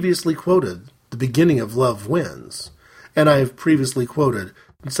 I've previously quoted the beginning of Love Wins, and I've previously quoted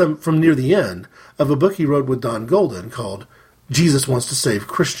some from near the end of a book he wrote with Don Golden called Jesus Wants to Save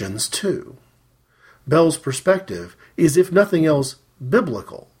Christians Too. Bell's perspective is, if nothing else,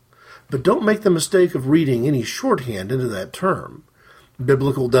 biblical. But don't make the mistake of reading any shorthand into that term.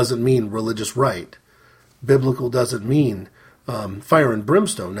 Biblical doesn't mean religious right. Biblical doesn't mean fire and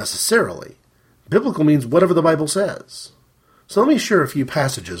brimstone necessarily. Biblical means whatever the Bible says. So let me share a few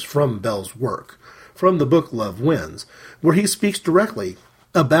passages from Bell's work, from the book Love Wins, where he speaks directly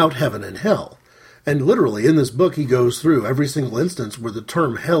about heaven and hell. And literally in this book he goes through every single instance where the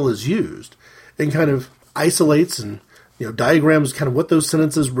term hell is used and kind of isolates and diagrams kind of what those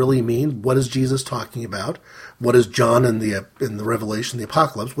sentences really mean. What is Jesus talking about? What is John in the Revelation, the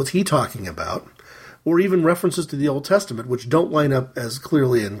Apocalypse, what's he talking about? Or even references to the Old Testament, which don't line up as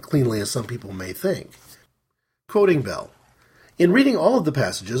clearly and cleanly as some people may think. Quoting Bell, "In reading all of the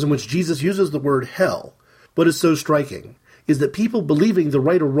passages in which Jesus uses the word hell, what is so striking is that people believing the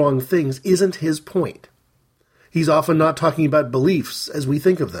right or wrong things isn't his point. He's often not talking about beliefs as we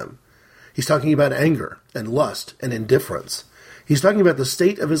think of them. He's talking about anger and lust and indifference. He's talking about the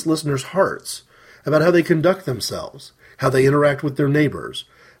state of his listeners' hearts, about how they conduct themselves, how they interact with their neighbors,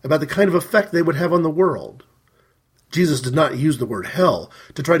 about the kind of effect they would have on the world. Jesus did not use the word hell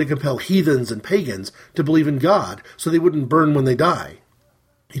to try to compel heathens and pagans to believe in God so they wouldn't burn when they die.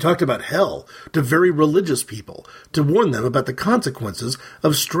 He talked about hell to very religious people to warn them about the consequences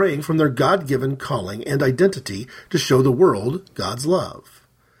of straying from their God-given calling and identity to show the world God's love.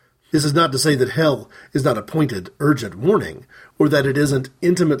 This is not to say that hell is not a pointed, urgent warning, or that it isn't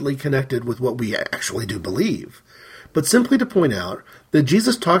intimately connected with what we actually do believe, but simply to point out that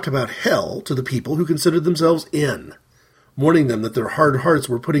Jesus talked about hell to the people who considered themselves in, warning them that their hard hearts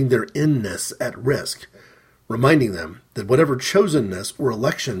were putting their inness at risk, reminding them that whatever chosenness or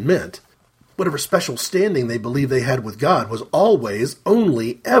election meant, whatever special standing they believed they had with God, was always,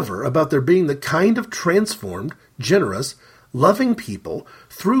 only, ever about their being the kind of transformed, generous, loving people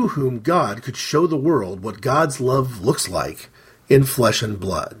through whom God could show the world what God's love looks like in flesh and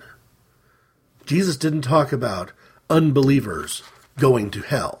blood. Jesus didn't talk about unbelievers going to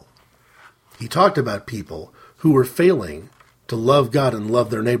hell. He talked about people who were failing to love God and love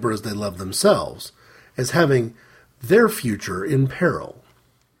their neighbor as they love themselves, as having their future in peril.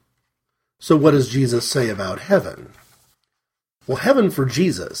 So what does Jesus say about heaven? Well, heaven for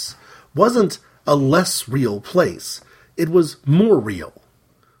Jesus wasn't a less real place. It was more real.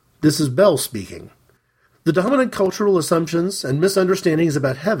 This is Bell speaking. The dominant cultural assumptions and misunderstandings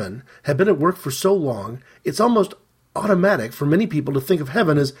about heaven have been at work for so long, it's almost automatic for many people to think of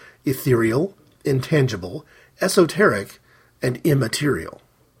heaven as ethereal, intangible, esoteric, and immaterial.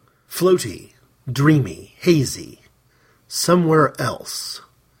 Floaty, dreamy, hazy. Somewhere else.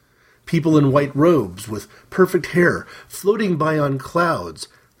 People in white robes with perfect hair floating by on clouds,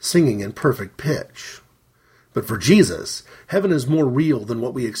 singing in perfect pitch. But for Jesus, heaven is more real than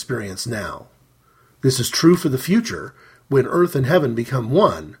what we experience now. This is true for the future, when earth and heaven become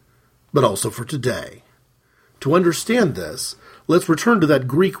one, but also for today. To understand this, let's return to that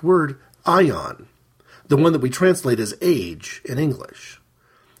Greek word aion, the one that we translate as age in English.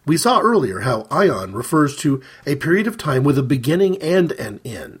 We saw earlier how aion refers to a period of time with a beginning and an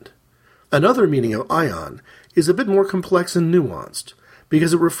end. Another meaning of aion is a bit more complex and nuanced,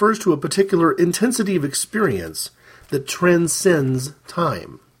 because it refers to a particular intensity of experience that transcends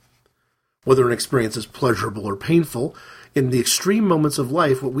time. Whether an experience is pleasurable or painful, in the extreme moments of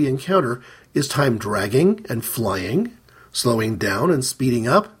life what we encounter is time dragging and flying, slowing down and speeding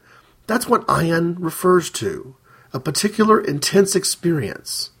up. That's what aion refers to, a particular intense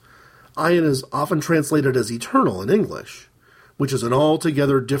experience. Aion is often translated as eternal in English, which is an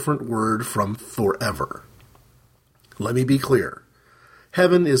altogether different word from forever. Let me be clear.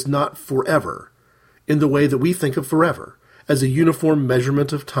 Heaven is not forever, in the way that we think of forever, as a uniform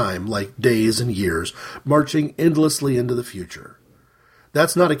measurement of time like days and years, marching endlessly into the future.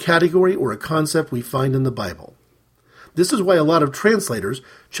 That's not a category or a concept we find in the Bible. This is why a lot of translators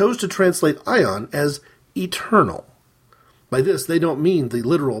chose to translate aion as eternal. By this, they don't mean the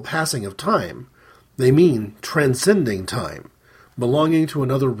literal passing of time. They mean transcending time, belonging to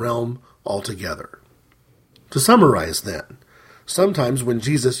another realm altogether. To summarize then, sometimes when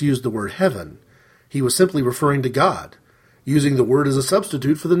Jesus used the word heaven, he was simply referring to God, using the word as a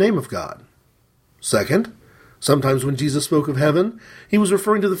substitute for the name of God. Second, sometimes when Jesus spoke of heaven, he was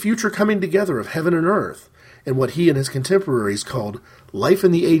referring to the future coming together of heaven and earth, and what he and his contemporaries called life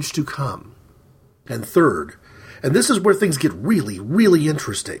in the age to come. And third, and this is where things get really, really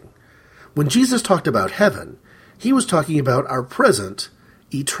interesting, when Jesus talked about heaven, he was talking about our present,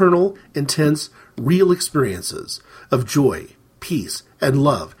 eternal, intense, real experiences of joy, peace, and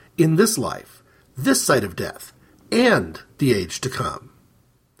love in this life, this side of death, and the age to come.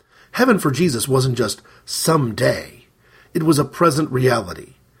 Heaven for Jesus wasn't just someday. It was a present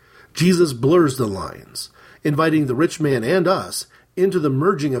reality. Jesus blurs the lines, inviting the rich man and us into the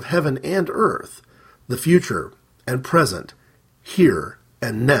merging of heaven and earth, the future and present, here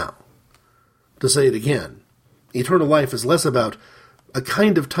and now. To say it again, eternal life is less about a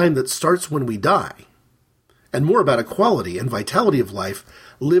kind of time that starts when we die, and more about a quality and vitality of life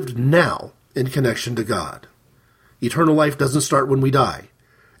lived now in connection to God. Eternal life doesn't start when we die.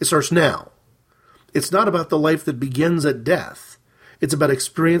 It starts now. It's not about the life that begins at death. It's about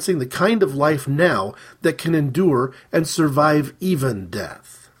experiencing the kind of life now that can endure and survive even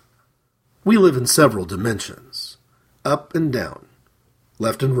death. We live in several dimensions, up and down,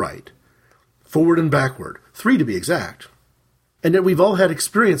 left and right, forward and backward, 3 to be exact. And yet we've all had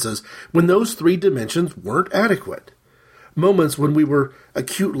experiences when those 3 dimensions weren't adequate. Moments when we were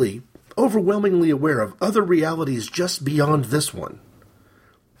acutely, overwhelmingly aware of other realities just beyond this one.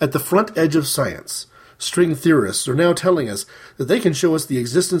 At the front edge of science, string theorists are now telling us that they can show us the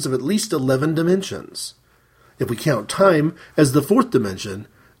existence of at least 11 dimensions. If we count time as the 4th dimension,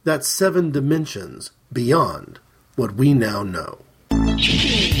 that's 7 dimensions beyond what we now know.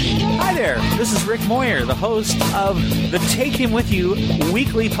 Hi there, this is Rick Moyer, the host of the Take Him With You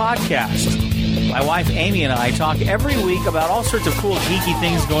weekly podcast. My wife Amy and I talk every week about all sorts of cool geeky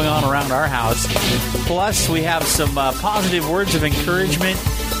things going on around our house. Plus, we have some positive words of encouragement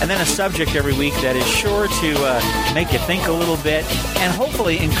and then a subject every week that is sure to make you think a little bit and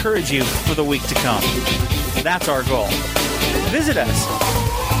hopefully encourage you for the week to come. That's our goal. Visit us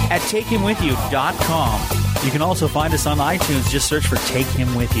at takehimwithyou.com. You can also find us on iTunes. Just search for Take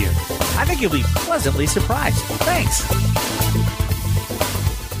Him With You. I think you'll be pleasantly surprised. Thanks.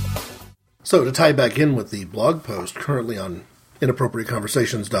 So to tie back in with the blog post currently on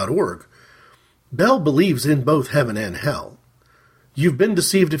inappropriateconversations.org, Bell believes in both heaven and hell. You've been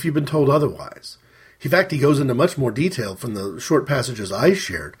deceived if you've been told otherwise. In fact, he goes into much more detail from the short passages I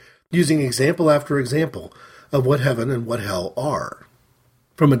shared, using example after example of what heaven and what hell are.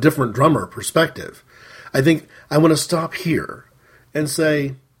 From a different drummer perspective, I think I want to stop here and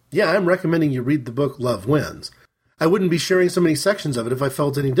say, yeah, I'm recommending you read the book Love Wins. I wouldn't be sharing so many sections of it if I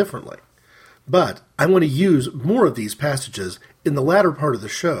felt any differently. But I want to use more of these passages in the latter part of the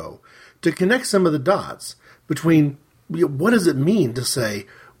show to connect some of the dots between what does it mean to say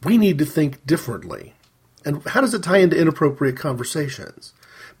we need to think differently, and how does it tie into inappropriate conversations?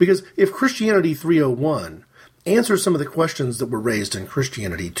 Because if Christianity 301 answers some of the questions that were raised in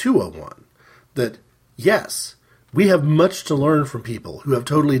Christianity 201, that yes, we have much to learn from people who have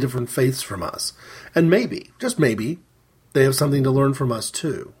totally different faiths from us, and maybe, just maybe, they have something to learn from us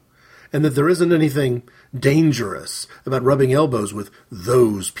too. And that there isn't anything dangerous about rubbing elbows with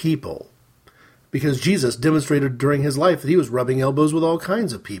those people. Because Jesus demonstrated during his life that he was rubbing elbows with all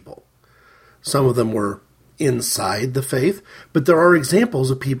kinds of people. Some of them were inside the faith, but there are examples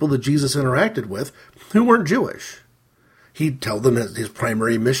of people that Jesus interacted with who weren't Jewish. He'd tell them that his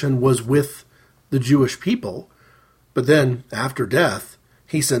primary mission was with the Jewish people, but then, after death,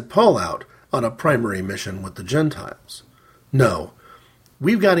 he sent Paul out on a primary mission with the Gentiles. No.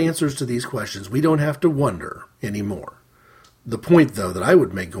 We've got answers to these questions. We don't have to wonder anymore. The point, though, that I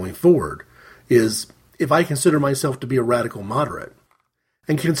would make going forward is if I consider myself to be a radical moderate,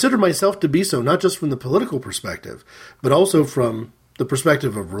 and consider myself to be so not just from the political perspective, but also from the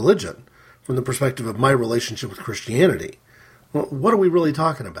perspective of religion, from the perspective of my relationship with Christianity, well, what are we really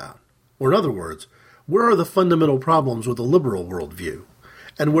talking about? Or in other words, where are the fundamental problems with a liberal worldview?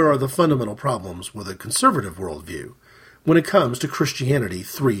 And where are the fundamental problems with a conservative worldview when it comes to Christianity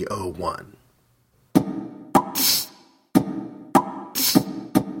 301?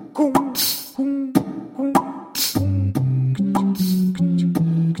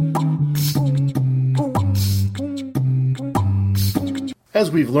 As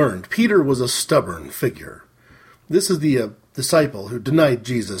we've learned, Peter was a stubborn figure. This is the disciple who denied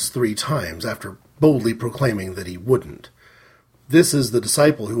Jesus 3 times after boldly proclaiming that he wouldn't. This is the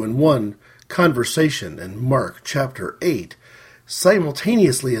disciple who in one conversation in Mark chapter 8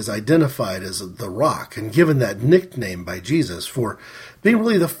 simultaneously is identified as the Rock and given that nickname by Jesus for being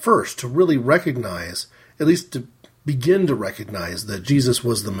really the first to really recognize, at least to begin to recognize, that Jesus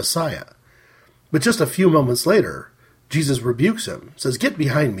was the Messiah. But just a few moments later, Jesus rebukes him, says, "Get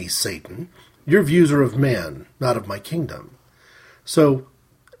behind me, Satan. Your views are of man, not of my kingdom." So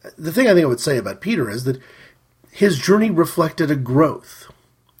the thing I think I would say about Peter is that his journey reflected a growth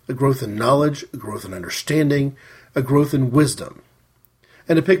in knowledge, a growth in understanding, a growth in wisdom.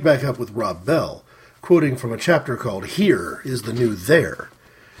 And to pick back up with Rob Bell, quoting from a chapter called "Here is the New There,"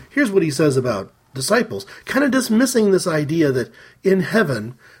 here's what he says about disciples, kind of dismissing this idea that in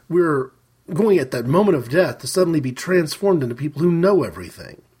heaven we're going at that moment of death to suddenly be transformed into people who know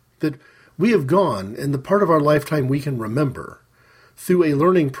everything. That we have gone, in the part of our lifetime we can remember, through a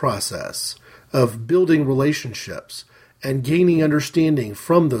learning process of building relationships and gaining understanding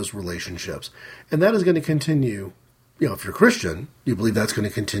from those relationships. And that is going to continue, if you're Christian, you believe that's going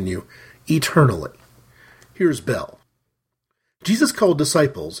to continue eternally. Here's Bell. Jesus called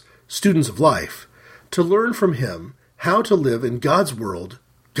disciples, students of life, to learn from him how to live in God's world,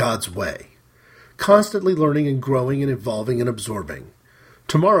 God's way. Constantly learning and growing and evolving and absorbing.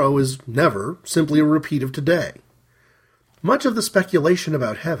 Tomorrow is never simply a repeat of today. Much of the speculation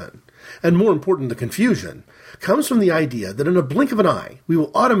about heaven, and more important, the confusion, comes from the idea that in a blink of an eye, we will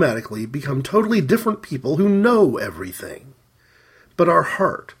automatically become totally different people who know everything. But our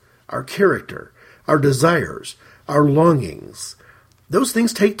heart, our character, our desires, our longings, those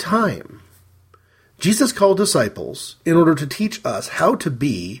things take time. Jesus called disciples in order to teach us how to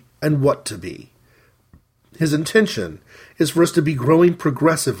be and what to be. His intention is for us to be growing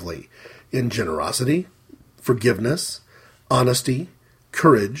progressively in generosity, forgiveness, honesty,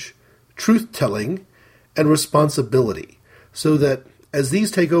 courage, truth-telling, and responsibility, so that as these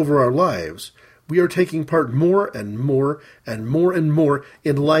take over our lives, we are taking part more and more and more and more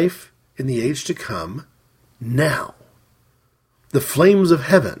in life in the age to come now. The flames of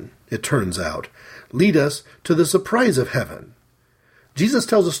heaven, it turns out, lead us to the surprise of heaven. Jesus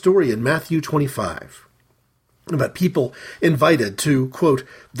tells a story in Matthew 25 about people invited to, quote,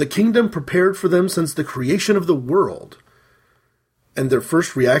 "the kingdom prepared for them since the creation of the world." And their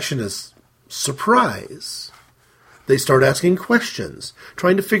first reaction is surprise. They start asking questions,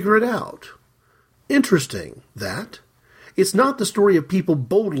 trying to figure it out. Interesting, that. It's not the story of people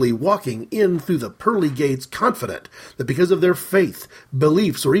boldly walking in through the pearly gates confident that because of their faith,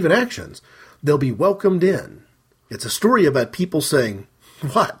 beliefs, or even actions, they'll be welcomed in. It's a story about people saying,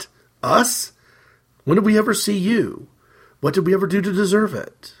 "What? Us? When did we ever see you? What did we ever do to deserve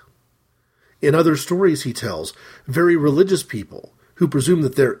it?" In other stories he tells, very religious people who presume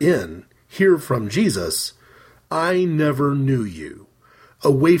that they're in hear from Jesus, "I never knew you.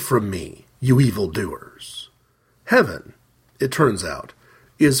 Away from me, you evildoers." Heaven, it turns out,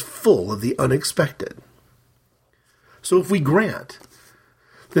 is full of the unexpected. So if we grant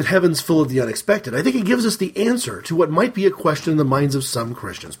that heaven's full of the unexpected, I think it gives us the answer to what might be a question in the minds of some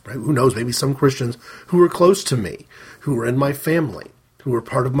Christians. Who knows, maybe some Christians who are close to me, who are in my family, who are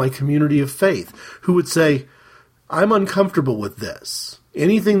part of my community of faith, who would say, "I'm uncomfortable with this.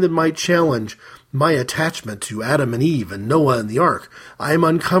 Anything that might challenge my attachment to Adam and Eve and Noah and the ark, I'm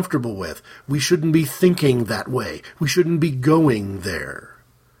uncomfortable with. We shouldn't be thinking that way. We shouldn't be going there."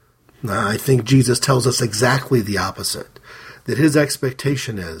 I think Jesus tells us exactly the opposite. That his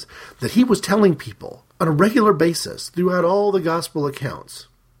expectation is that he was telling people on a regular basis throughout all the gospel accounts,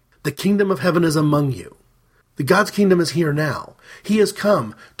 the kingdom of heaven is among you. The God's kingdom is here now. He has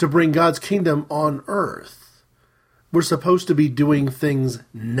come to bring God's kingdom on earth. We're supposed to be doing things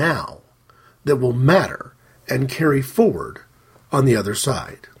now that will matter and carry forward on the other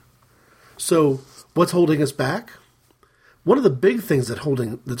side. So, what's holding us back? One of the big things that's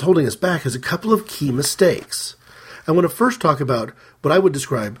holding us back is a couple of key mistakes. I want to first talk about what I would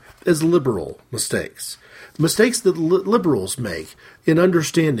describe as liberal mistakes. Mistakes that liberals make in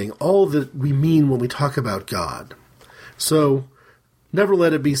understanding all that we mean when we talk about God. So, never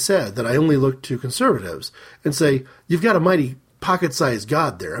let it be said that I only look to conservatives and say, "You've got a mighty pocket-sized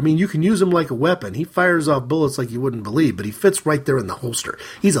God there. I mean, you can use him like a weapon. He fires off bullets like you wouldn't believe, but he fits right there in the holster.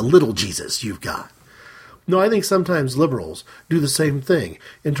 He's a little Jesus you've got." No, I think sometimes liberals do the same thing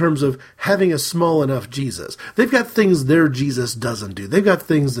in terms of having a small enough Jesus. They've got things their Jesus doesn't do. They've got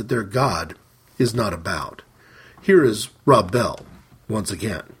things that their God is not about. Here is Rob Bell once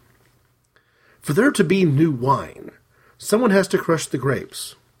again. "For there to be new wine, someone has to crush the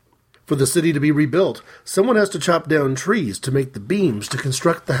grapes. For the city to be rebuilt, someone has to chop down trees to make the beams to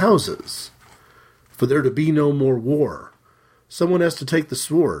construct the houses. For there to be no more war, someone has to take the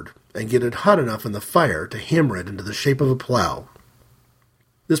sword and get it hot enough in the fire to hammer it into the shape of a plow.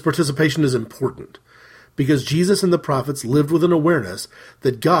 This participation is important, because Jesus and the prophets lived with an awareness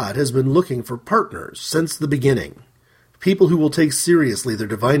that God has been looking for partners since the beginning, people who will take seriously their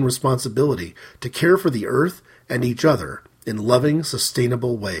divine responsibility to care for the earth and each other in loving,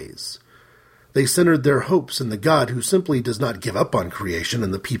 sustainable ways. They centered their hopes in the God who simply does not give up on creation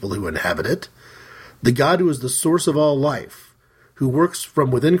and the people who inhabit it, the God who is the source of all life, who works from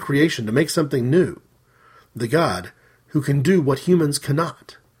within creation to make something new, the God who can do what humans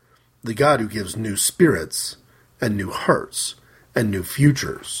cannot, the God who gives new spirits and new hearts and new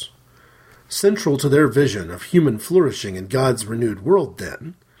futures. Central to their vision of human flourishing in God's renewed world,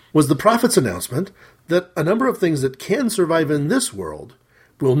 then, was the prophet's announcement that a number of things that can survive in this world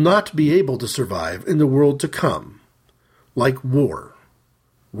will not be able to survive in the world to come, like war,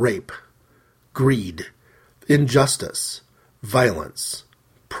 rape, greed, injustice, violence,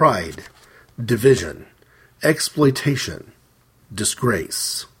 pride, division, exploitation,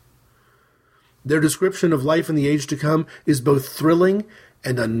 disgrace. Their description of life in the age to come is both thrilling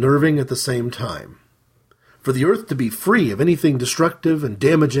and unnerving at the same time. For the earth to be free of anything destructive and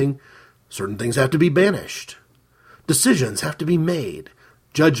damaging, certain things have to be banished. Decisions have to be made.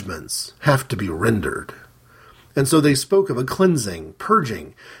 Judgments have to be rendered. And so they spoke of a cleansing,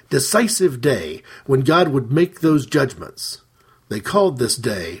 purging, decisive day when God would make those judgments. They called this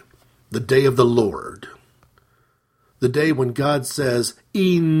day the Day of the Lord. The day when God says,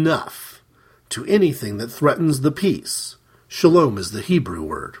 enough, to anything that threatens the peace. Shalom is the Hebrew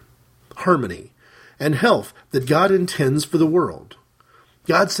word. Harmony and health that God intends for the world.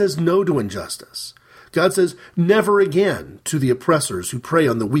 God says no to injustice. God says never again to the oppressors who prey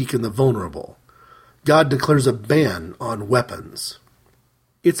on the weak and the vulnerable. God declares a ban on weapons.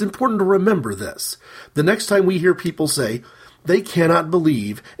 It's important to remember this the next time we hear people say they cannot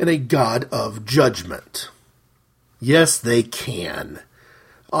believe in a God of judgment. Yes, they can.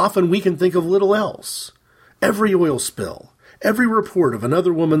 Often we can think of little else. Every oil spill, every report of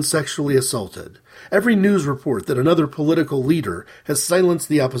another woman sexually assaulted, every news report that another political leader has silenced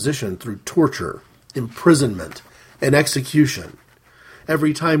the opposition through torture, imprisonment, and execution.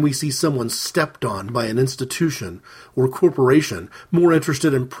 Every time we see someone stepped on by an institution or corporation more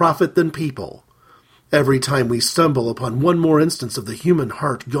interested in profit than people. Every time we stumble upon one more instance of the human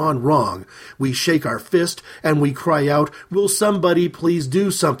heart gone wrong, we shake our fist and we cry out, "Will somebody please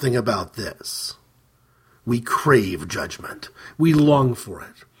do something about this?" We crave judgment. We long for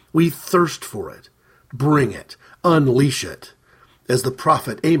it. We thirst for it. Bring it. Unleash it. As the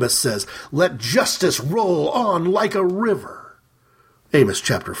prophet Amos says, "Let justice roll on like a river." Amos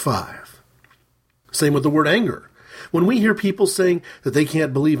chapter 5. Same with the word anger. When we hear people saying that they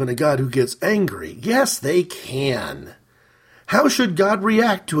can't believe in a God who gets angry, yes, they can. How should God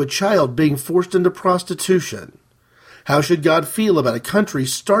react to a child being forced into prostitution? How should God feel about a country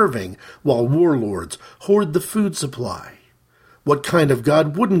starving while warlords hoard the food supply? What kind of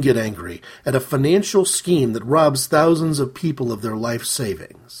God wouldn't get angry at a financial scheme that robs thousands of people of their life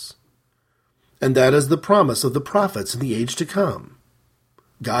savings? And that is the promise of the prophets in the age to come.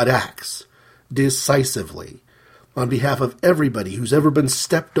 God acts decisively on behalf of everybody who's ever been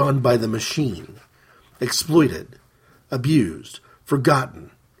stepped on by the machine, exploited, abused,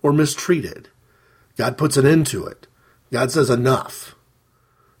 forgotten, or mistreated. God puts an end to it. God says enough.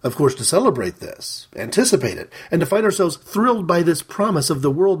 Of course, to celebrate this, anticipate it, and to find ourselves thrilled by this promise of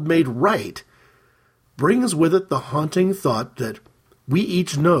the world made right, brings with it the haunting thought that we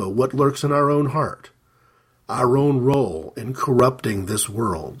each know what lurks in our own heart, our own role in corrupting this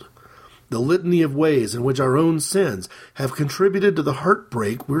world, the litany of ways in which our own sins have contributed to the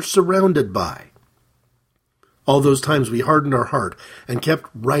heartbreak we're surrounded by. All those times we hardened our heart and kept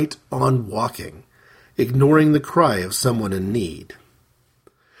right on walking, ignoring the cry of someone in need.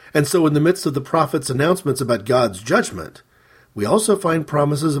 And so in the midst of the prophet's announcements about God's judgment, we also find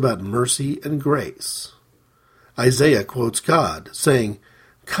promises about mercy and grace. Isaiah quotes God, saying,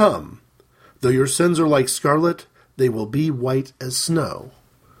 "Come, though your sins are like scarlet, they will be white as snow,"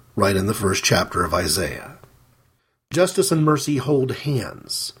 right in the first chapter of Isaiah. Justice and mercy hold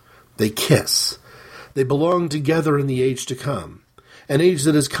hands. They kiss. They belong together in the age to come, an age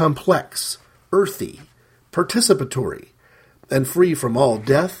that is complex, earthy, participatory, and free from all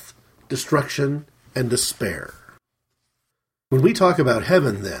death, destruction, and despair. When we talk about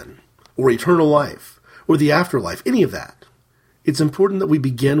heaven, then, or eternal life, or the afterlife, any of that, it's important that we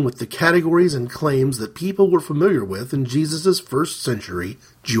begin with the categories and claims that people were familiar with in Jesus' first century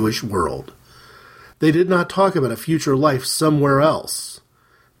Jewish world. They did not talk about a future life somewhere else,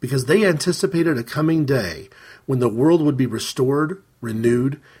 because they anticipated a coming day when the world would be restored,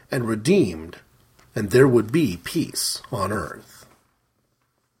 renewed, and redeemed, and there would be peace on earth.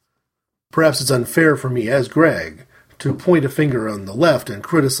 Perhaps it's unfair for me as Greg to point a finger on the left and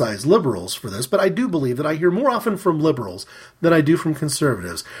criticize liberals for this, but I do believe that I hear more often from liberals than I do from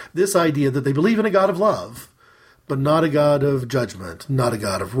conservatives this idea that they believe in a God of love, but not a God of judgment, not a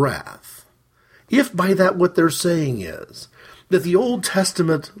God of wrath. If by that what they're saying is that the Old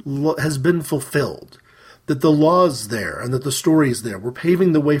Testament has been fulfilled, that the law's there and that the story's there, we're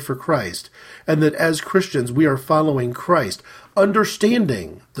paving the way for Christ, and that as Christians we are following Christ,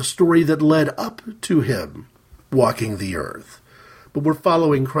 understanding the story that led up to him walking the earth, but we're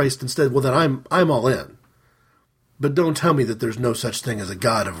following Christ instead, well then I'm all in. But don't tell me that there's no such thing as a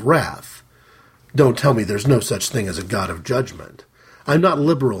God of wrath. Don't tell me there's no such thing as a God of judgment. I'm not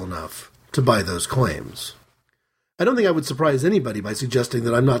liberal enough to buy those claims. I don't think I would surprise anybody by suggesting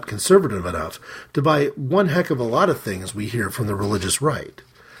that I'm not conservative enough to buy one heck of a lot of things we hear from the religious right.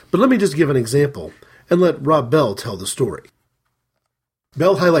 But let me just give an example and let Rob Bell tell the story.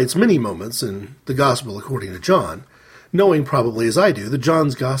 Bell highlights many moments in the Gospel according to John, knowing probably as I do that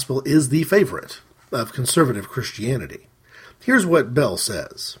John's Gospel is the favorite of conservative Christianity. Here's what Bell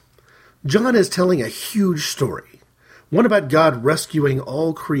says. John is telling a huge story, one about God rescuing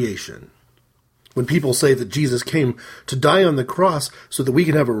all creation. When people say that Jesus came to die on the cross so that we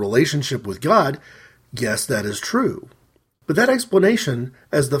can have a relationship with God, yes, that is true. But that explanation,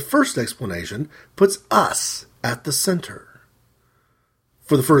 as the first explanation, puts us at the center.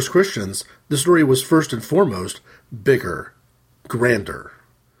 For the first Christians, the story was first and foremost bigger, grander,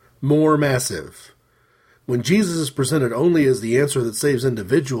 more massive. When Jesus is presented only as the answer that saves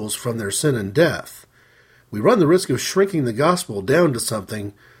individuals from their sin and death, we run the risk of shrinking the gospel down to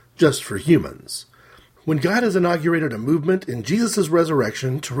something just for humans. When God has inaugurated a movement in Jesus'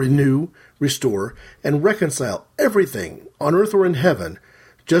 resurrection to renew, restore, and reconcile everything on earth or in heaven,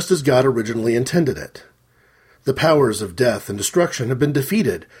 just as God originally intended it. The powers of death and destruction have been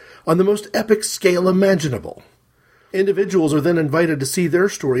defeated on the most epic scale imaginable. Individuals are then invited to see their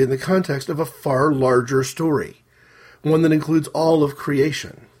story in the context of a far larger story, one that includes all of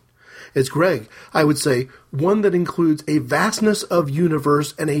creation. As Greg, I would say, one that includes a vastness of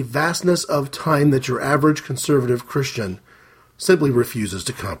universe and a vastness of time that your average conservative Christian simply refuses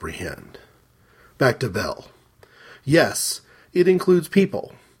to comprehend. Back to Bell. Yes, it includes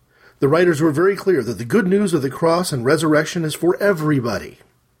people. The writers were very clear that the good news of the cross and resurrection is for everybody.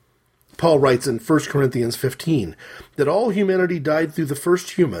 Paul writes in 1 Corinthians 15 that all humanity died through the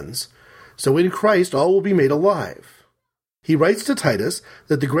first humans, so in Christ all will be made alive. He writes to Titus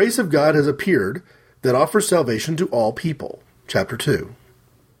that the grace of God has appeared that offers salvation to all people. Chapter 2.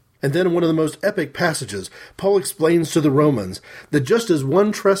 And then in one of the most epic passages, Paul explains to the Romans that just as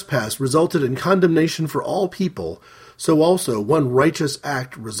one trespass resulted in condemnation for all people, so also one righteous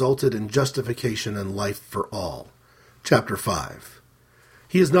act resulted in justification and life for all. Chapter 5.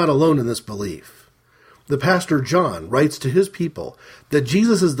 He is not alone in this belief. The pastor John writes to his people that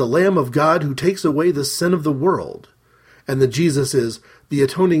Jesus is the Lamb of God who takes away the sin of the world, and that Jesus is the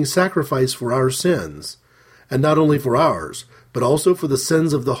atoning sacrifice for our sins, and not only for ours, but also for the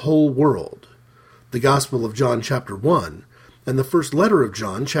sins of the whole world. The Gospel of John chapter 1, and the first letter of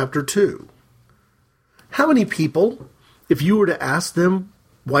John chapter 2. How many people, if you were to ask them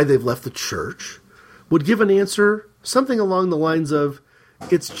why they've left the church, would give an answer something along the lines of,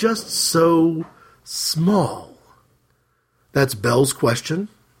 it's just so small? That's Bell's question.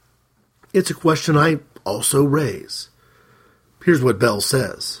 It's a question I also raise. Here's what Bell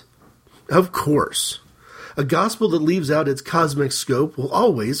says. Of course, a gospel that leaves out its cosmic scope will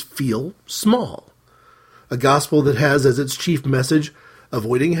always feel small. A gospel that has as its chief message,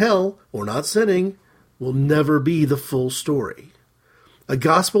 avoiding hell or not sinning, will never be the full story. A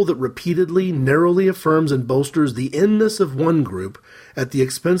gospel that repeatedly, narrowly affirms and bolsters the inness of one group at the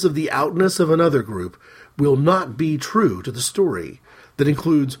expense of the outness of another group will not be true to the story that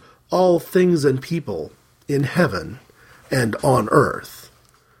includes all things and people in heaven and on earth.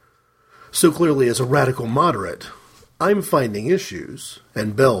 So clearly, as a radical moderate, I'm finding issues,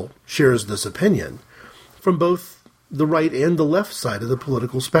 and Bell shares this opinion, from both the right and the left side of the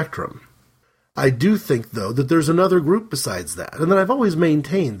political spectrum. I do think, though, that there's another group besides that, and that I've always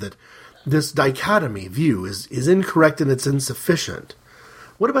maintained that this dichotomy view is incorrect and it's insufficient.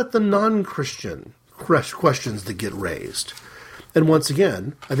 What about the non-Christian questions that get raised? And once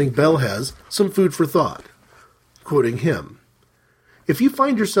again, I think Bell has some food for thought. Quoting him, If you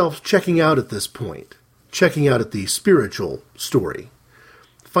find yourself checking out at this point, checking out at the spiritual story,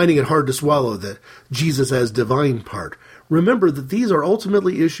 finding it hard to swallow that Jesus as divine part, remember that these are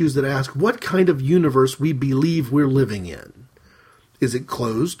ultimately issues that ask what kind of universe we believe we're living in. Is it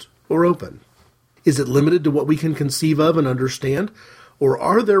closed or open? Is it limited to what we can conceive of and understand? Or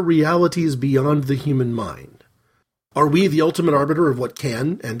are there realities beyond the human mind? Are we the ultimate arbiter of what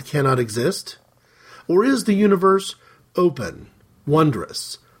can and cannot exist? Or is the universe open,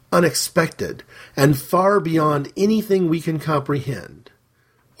 wondrous, unexpected, and far beyond anything we can comprehend?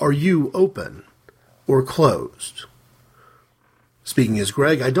 Are you open or closed? Speaking as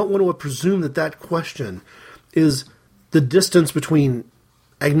Greg, I don't want to presume that that question is the distance between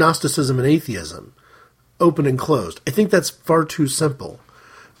agnosticism and atheism, open and closed. I think that's far too simple.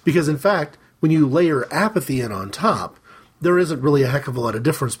 Because in fact, when you layer apathy in on top, there isn't really a heck of a lot of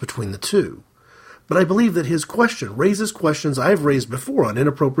difference between the two. But I believe that his question raises questions I've raised before on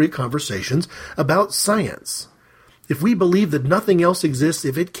Inappropriate Conversations about science. If we believe that nothing else exists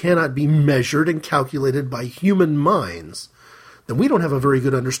if it cannot be measured and calculated by human minds, then we don't have a very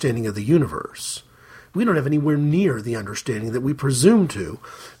good understanding of the universe. We don't have anywhere near the understanding that we presume to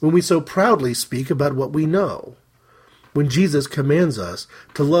when we so proudly speak about what we know. When Jesus commands us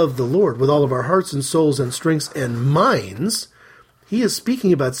to love the Lord with all of our hearts and souls and strengths and minds, he is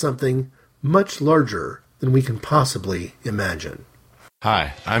speaking about something much larger than we can possibly imagine.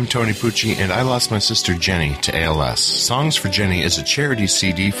 Hi, I'm Tony Pucci, and I lost my sister Jenny to ALS. Songs for Jenny is a charity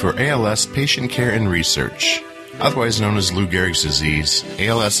CD for ALS patient care and research. Otherwise known as Lou Gehrig's disease,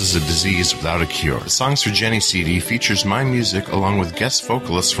 ALS is a disease without a cure. The Songs for Jenny CD features my music along with guest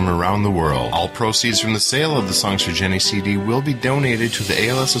vocalists from around the world. All proceeds from the sale of the Songs for Jenny CD will be donated to the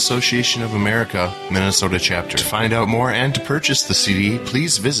ALS Association of America, Minnesota chapter. To find out more and to purchase the CD,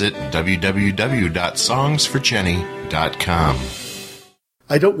 please visit www.songsforjenny.com.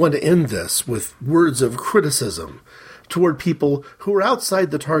 I don't want to end this with words of criticism toward people who are outside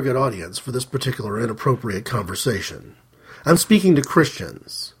the target audience for this particular inappropriate conversation. I'm speaking to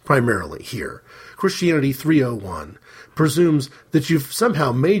Christians, primarily here. Christianity 301 presumes that you've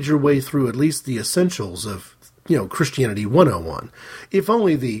somehow made your way through at least the essentials of, Christianity 101. If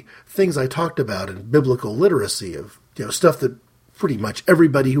only the things I talked about in biblical literacy of, stuff that pretty much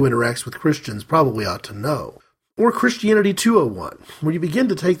everybody who interacts with Christians probably ought to know. Or Christianity 201, where you begin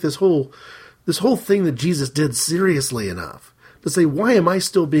to take this whole thing that Jesus did seriously enough to say, why am I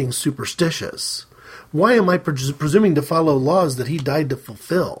still being superstitious? Why am I presuming to follow laws that he died to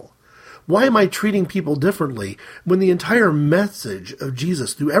fulfill? Why am I treating people differently when the entire message of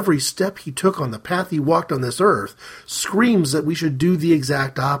Jesus, through every step he took on the path he walked on this earth, screams that we should do the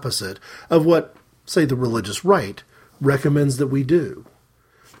exact opposite of what, say, the religious right recommends that we do?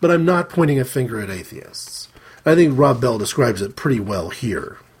 But I'm not pointing a finger at atheists. I think Rob Bell describes it pretty well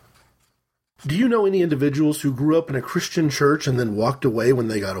here. Do you know any individuals who grew up in a Christian church and then walked away when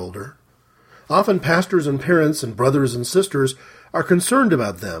they got older? Often pastors and parents and brothers and sisters are concerned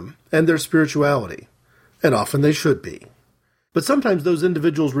about them and their spirituality, and often they should be. But sometimes those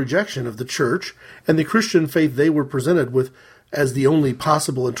individuals' rejection of the church and the Christian faith they were presented with as the only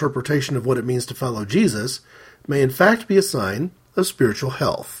possible interpretation of what it means to follow Jesus may in fact be a sign of spiritual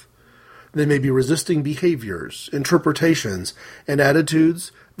health. They may be resisting behaviors, interpretations, and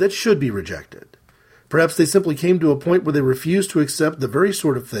attitudes that should be rejected. Perhaps they simply came to a point where they refused to accept the very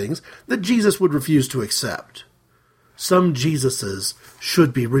sort of things that Jesus would refuse to accept. Some Jesuses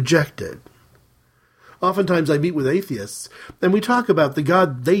should be rejected. Oftentimes I meet with atheists, and we talk about the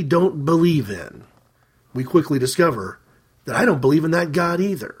God they don't believe in. We quickly discover that I don't believe in that God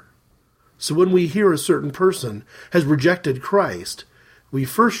either. So when we hear a certain person has rejected Christ, we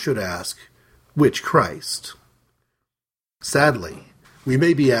first should ask, which Christ? Sadly, we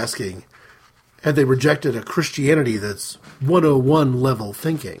may be asking, have they rejected a Christianity that's 101 level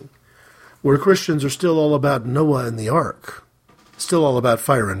thinking, where Christians are still all about Noah and the ark, still all about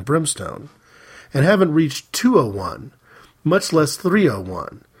fire and brimstone, and haven't reached 201, much less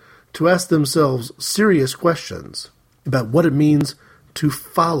 301, to ask themselves serious questions about what it means to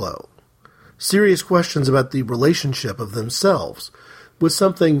follow, serious questions about the relationship of themselves with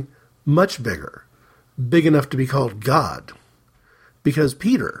something much bigger, big enough to be called God. Because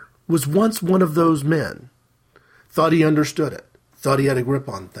Peter was once one of those men, thought he understood it, thought he had a grip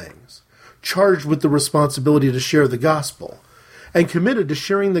on things, charged with the responsibility to share the gospel, and committed to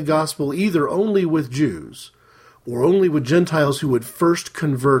sharing the gospel either only with Jews or only with Gentiles who would first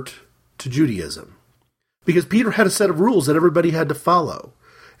convert to Judaism. Because Peter had a set of rules that everybody had to follow,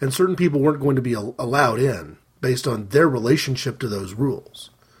 and certain people weren't going to be allowed in based on their relationship to those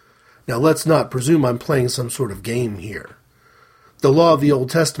rules. Now, let's not presume I'm playing some sort of game here. The law of the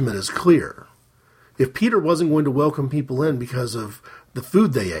Old Testament is clear. If Peter wasn't going to welcome people in because of the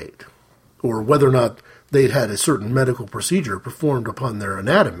food they ate, or whether or not they'd had a certain medical procedure performed upon their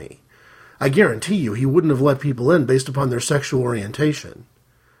anatomy, I guarantee you he wouldn't have let people in based upon their sexual orientation.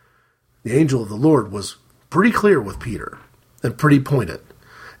 The angel of the Lord was pretty clear with Peter, and pretty pointed.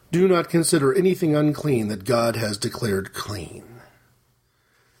 Do not consider anything unclean that God has declared clean.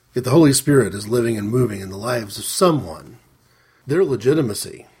 If the Holy Spirit is living and moving in the lives of someone, their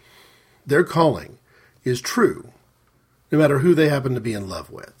legitimacy, their calling, is true, no matter who they happen to be in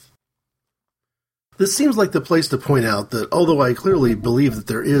love with. This seems like the place to point out that although I clearly believe that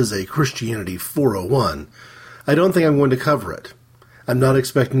there is a Christianity 401, I don't think I'm going to cover it. I'm not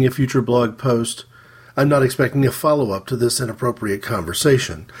expecting a future blog post. I'm not expecting a follow-up to this inappropriate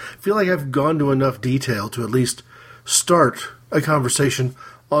conversation. I feel like I've gone to enough detail to at least start a conversation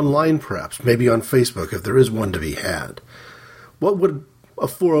online, perhaps, maybe on Facebook, if there is one to be had. What would a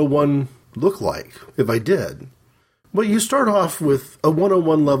 401 look like if I did? Well, you start off with a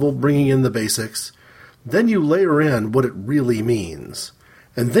 101 level, bringing in the basics. Then you layer in what it really means.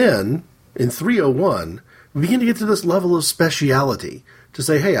 And then, in 301, we begin to get to this level of speciality, to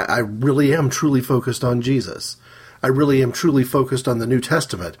say, hey, I really am truly focused on Jesus. I really am truly focused on the New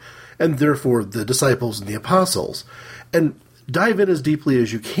Testament, and therefore the disciples and the apostles. And dive in as deeply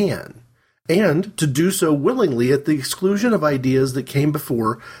as you can, and to do so willingly at the exclusion of ideas that came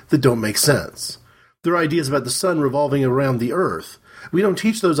before that don't make sense. There are ideas about the sun revolving around the earth. We don't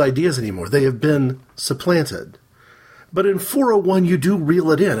teach those ideas anymore. They have been supplanted. But in 401, you do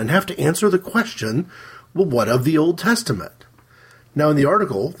reel it in and have to answer the question, well, what of the Old Testament? Now, in the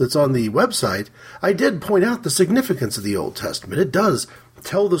article that's on the website, I did point out the significance of the Old Testament. It does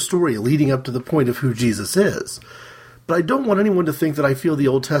tell the story leading up to the point of who Jesus is. But I don't want anyone to think that I feel the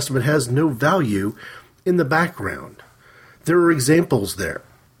Old Testament has no value in the background. There are examples there.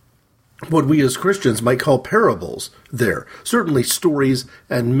 What we as Christians might call parables there. Certainly stories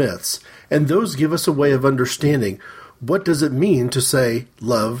and myths. And those give us a way of understanding what does it mean to say,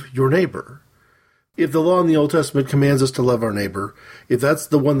 love your neighbor. If the law in the Old Testament commands us to love our neighbor, if that's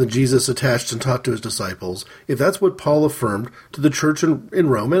the one that Jesus attached and taught to his disciples, if that's what Paul affirmed to the church in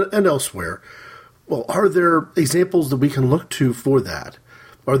Rome and elsewhere, well, are there examples that we can look to for that?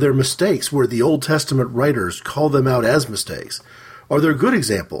 Are there mistakes where the Old Testament writers call them out as mistakes? Are there good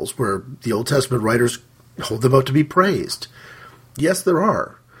examples where the Old Testament writers hold them up to be praised? Yes, there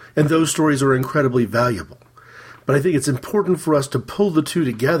are, and those stories are incredibly valuable. But I think it's important for us to pull the two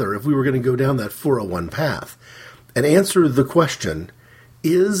together if we were going to go down that 401 path and answer the question,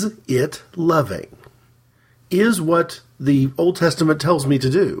 is it loving? Is what the Old Testament tells me to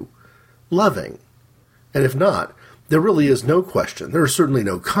do loving? And if not, there really is no question, there is certainly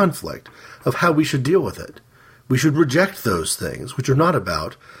no conflict of how we should deal with it. We should reject those things which are not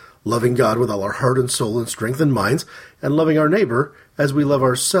about loving God with all our heart and soul and strength and minds, and loving our neighbor as we love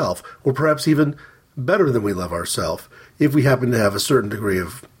ourselves, or perhaps even better than we love ourselves, if we happen to have a certain degree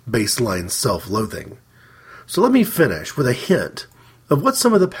of baseline self-loathing. So let me finish with a hint of what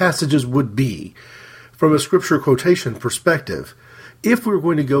some of the passages would be from a scripture quotation perspective if we were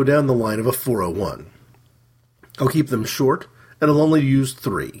going to go down the line of a 401. I'll keep them short, and I'll only use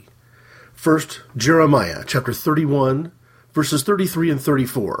 3. First, Jeremiah chapter 31, verses 33 and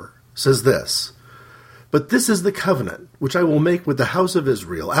 34 says this, "But this is the covenant which I will make with the house of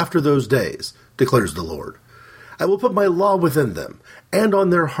Israel after those days, declares the Lord. I will put my law within them, and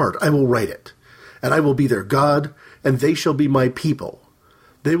on their heart I will write it. And I will be their God, and they shall be my people.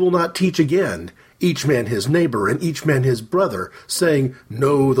 They will not teach again, each man his neighbor, and each man his brother, saying,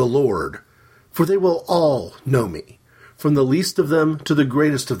 Know the Lord. For they will all know me, from the least of them to the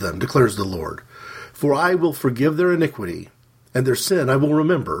greatest of them, declares the Lord. For I will forgive their iniquity, and their sin I will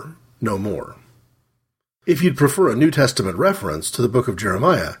remember no more." If you'd prefer a New Testament reference to the book of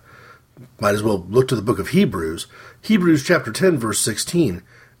Jeremiah, might as well look to the book of Hebrews. Hebrews chapter 10, verse 16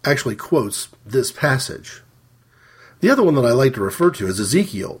 actually quotes this passage. The other one that I like to refer to is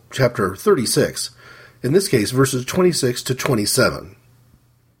Ezekiel chapter 36, in this case verses 26 to 27.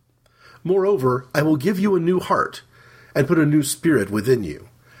 "Moreover, I will give you a new heart, and put a new spirit within you.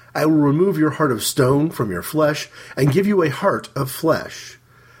 I will remove your heart of stone from your flesh, and give you a heart of flesh.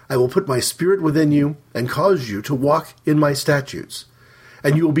 I will put my spirit within you, and cause you to walk in my statutes,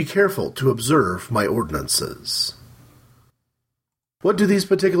 and you will be careful to observe my ordinances." What do these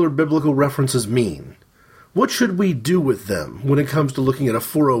particular biblical references mean? What should we do with them when it comes to looking at a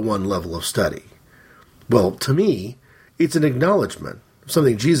 401 level of study? Well, to me, it's an acknowledgement of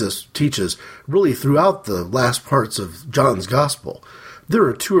something Jesus teaches really throughout the last parts of John's Gospel. There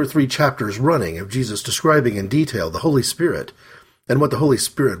are 2 or 3 chapters running of Jesus describing in detail the Holy Spirit and what the Holy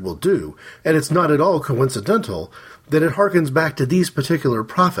Spirit will do, and it's not at all coincidental that it harkens back to these particular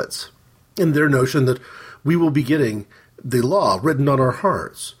prophets and their notion that we will be getting the law written on our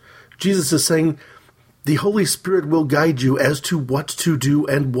hearts. Jesus is saying the Holy Spirit will guide you as to what to do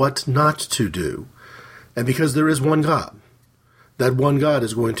and what not to do. And because there is one God, that one God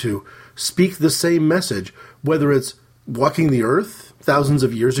is going to speak the same message, whether it's walking the earth thousands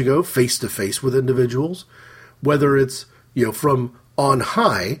of years ago, face to face with individuals, whether it's, from on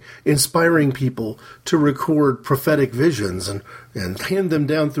high, inspiring people to record prophetic visions and hand them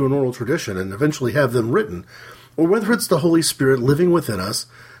down through an oral tradition and eventually have them written, or whether it's the Holy Spirit living within us,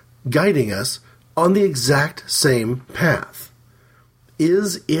 guiding us on the exact same path.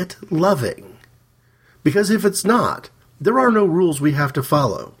 Is it loving? Because if it's not, there are no rules we have to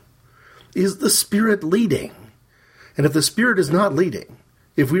follow. Is the Spirit leading? And if the Spirit is not leading,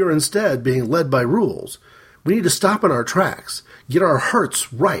 if we are instead being led by rules, we need to stop in our tracks, get our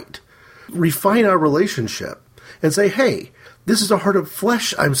hearts right, refine our relationship, and say, hey, this is a heart of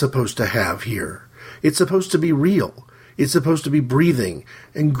flesh I'm supposed to have here. It's supposed to be real. It's supposed to be breathing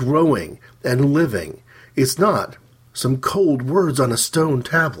and growing and living. It's not some cold words on a stone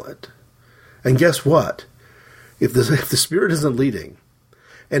tablet. And guess what? If the Spirit isn't leading,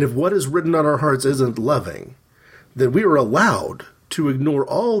 and if what is written on our hearts isn't loving, then we are allowed to ignore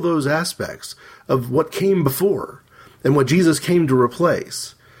all those aspects of what came before and what Jesus came to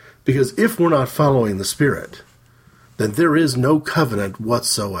replace. Because if we're not following the Spirit, then there is no covenant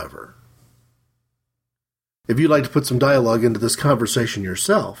whatsoever. If you'd like to put some dialogue into this conversation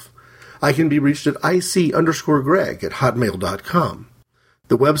yourself, I can be reached at ic_Greg@hotmail.com.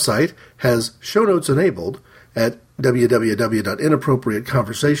 The website has show notes enabled at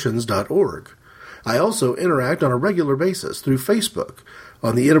www.inappropriateconversations.org. I also interact on a regular basis through Facebook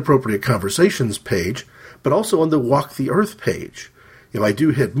on the Inappropriate Conversations page, but also on the Walk the Earth page. If I do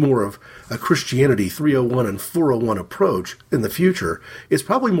hit more of a Christianity 301 and 401 approach in the future, it's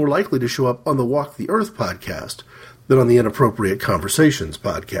probably more likely to show up on the Walk the Earth podcast than on the Inappropriate Conversations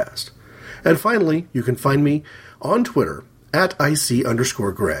podcast. And finally, you can find me on Twitter at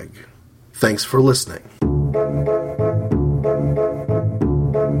IC_Greg. Thanks for listening.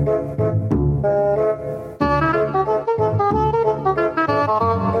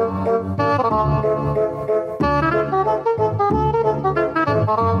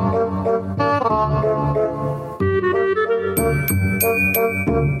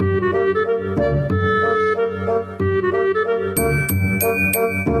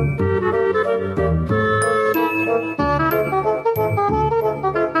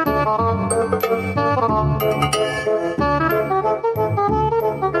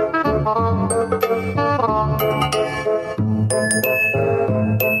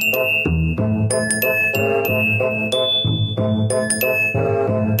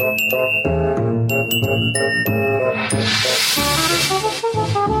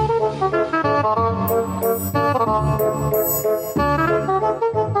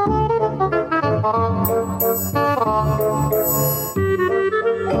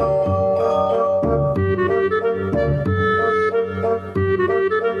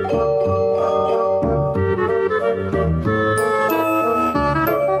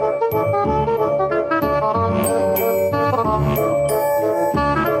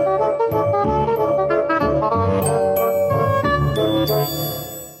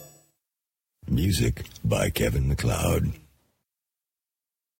 Music by Kevin MacLeod.